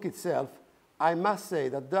the book itself, I must say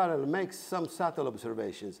that Darrell makes some subtle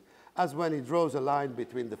observations, as when he draws a line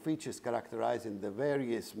between the features characterizing the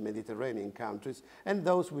various Mediterranean countries and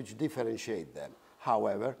those which differentiate them.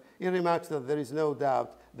 However, he remarks that there is no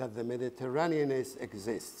doubt that the Mediterraneanness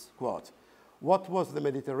exists. Quote, "What was the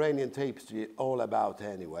Mediterranean tapestry all about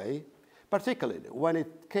anyway?" Particularly when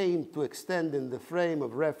it came to extending the frame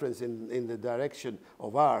of reference in the direction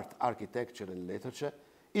of art, architecture, and literature,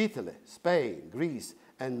 Italy, Spain, Greece,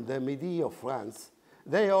 and the Midi of France,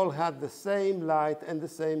 they all had the same light and the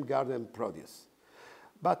same garden produce.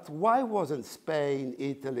 But why wasn't Spain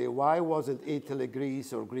Italy? Why wasn't Italy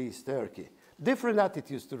Greece or Greece Turkey? Different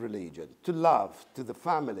attitudes to religion, to love, to the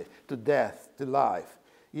family, to death, to life.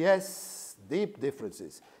 Yes, deep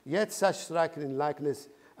differences, yet such striking likeness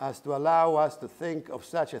as to allow us to think of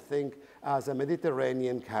such a thing as a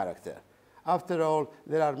Mediterranean character. After all,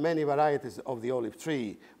 there are many varieties of the olive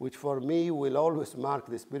tree, which for me will always mark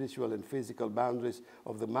the spiritual and physical boundaries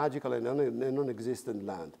of the magical and non-existent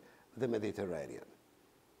land, the Mediterranean.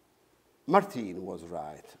 Martin was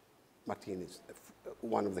right. Martin is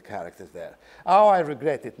one of the characters there. How I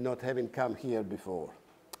regret it not having come here before.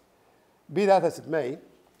 Be that as it may,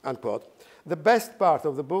 unquote, the best part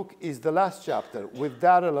of the book is the last chapter, with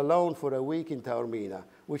Darrell alone for a week in Taormina,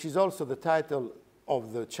 which is also the title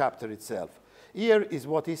of the chapter itself. Here is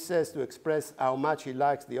what he says to express how much he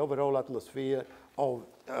likes the overall atmosphere of,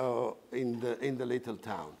 in the little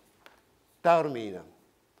town. Taormina,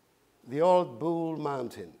 the old Bull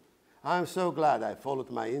Mountain. I am so glad I followed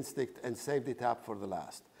my instinct and saved it up for the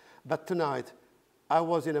last. But tonight, I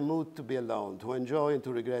was in a mood to be alone, to enjoy and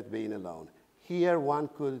to regret being alone. Here one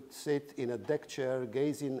could sit in a deck chair,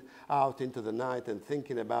 gazing out into the night and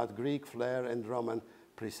thinking about Greek flair and Roman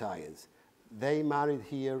prescience. They married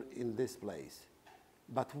here in this place.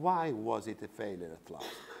 But why was it a failure at last?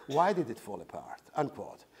 Why did it fall apart?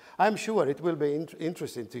 Unquote. I'm sure it will be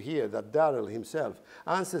interesting to hear that Darrell himself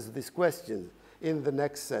answers this question in the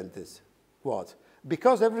next sentence. Quote,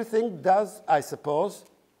 "Because everything does, I suppose,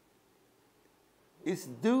 is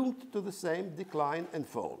doomed to the same decline and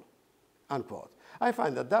fall." Unquote. I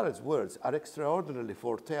find that Darrell's words are extraordinarily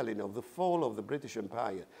foretelling of the fall of the British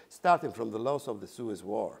Empire, starting from the loss of the Suez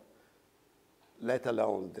War, let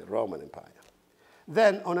alone the Roman Empire.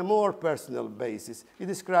 Then, on a more personal basis, he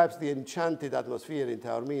describes the enchanted atmosphere in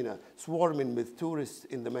Taormina, swarming with tourists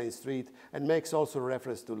in the main street, and makes also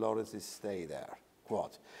reference to Lawrence's stay there.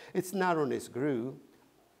 Quote, "Its narrowness grew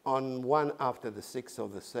on one after the sixth or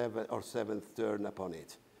the seventh turn upon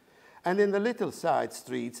it. And in the little side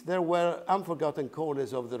streets, there were unforgotten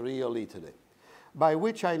corners of the real Italy, by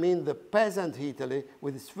which I mean the peasant Italy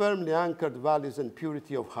with its firmly anchored values and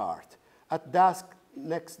purity of heart. At dusk,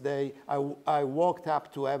 next day, I walked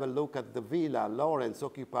up to have a look at the villa Lawrence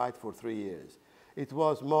occupied for 3 years. It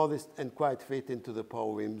was modest and quite fit into the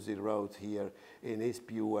poems he wrote here in his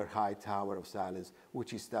pure high tower of silence,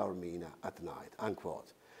 which is Taormina at night,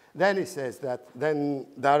 unquote. Then he says that, then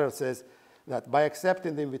Darrell says that by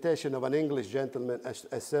accepting the invitation of an English gentleman,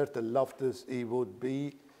 a certain Loftus, he would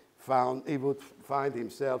find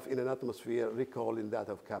himself in an atmosphere recalling that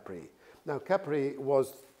of Capri. Now, Capri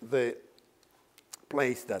was the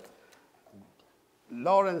place that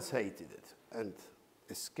Lawrence hated it and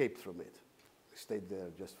escaped from it. He stayed there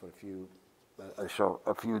just for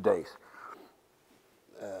a few days.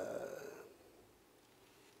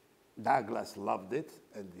 Douglas loved it,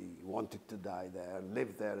 and he wanted to die there,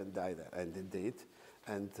 live there and die there, and he did.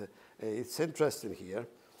 And it's interesting here.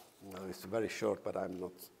 It's very short, but I'm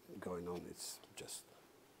not going on. It's just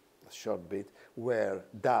a short bit where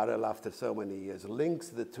Darrell, after so many years, links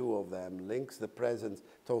the two of them, links the presence,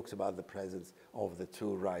 talks about the presence of the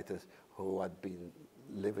two writers who had been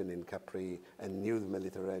living in Capri and knew the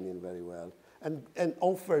Mediterranean very well, and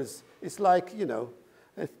offers, it's like, you know,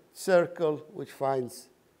 a circle which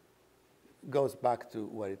goes back to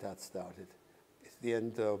where it had started. It's the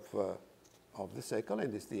end of the cycle,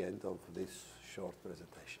 and it's the end of this short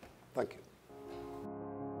presentation. Thank you.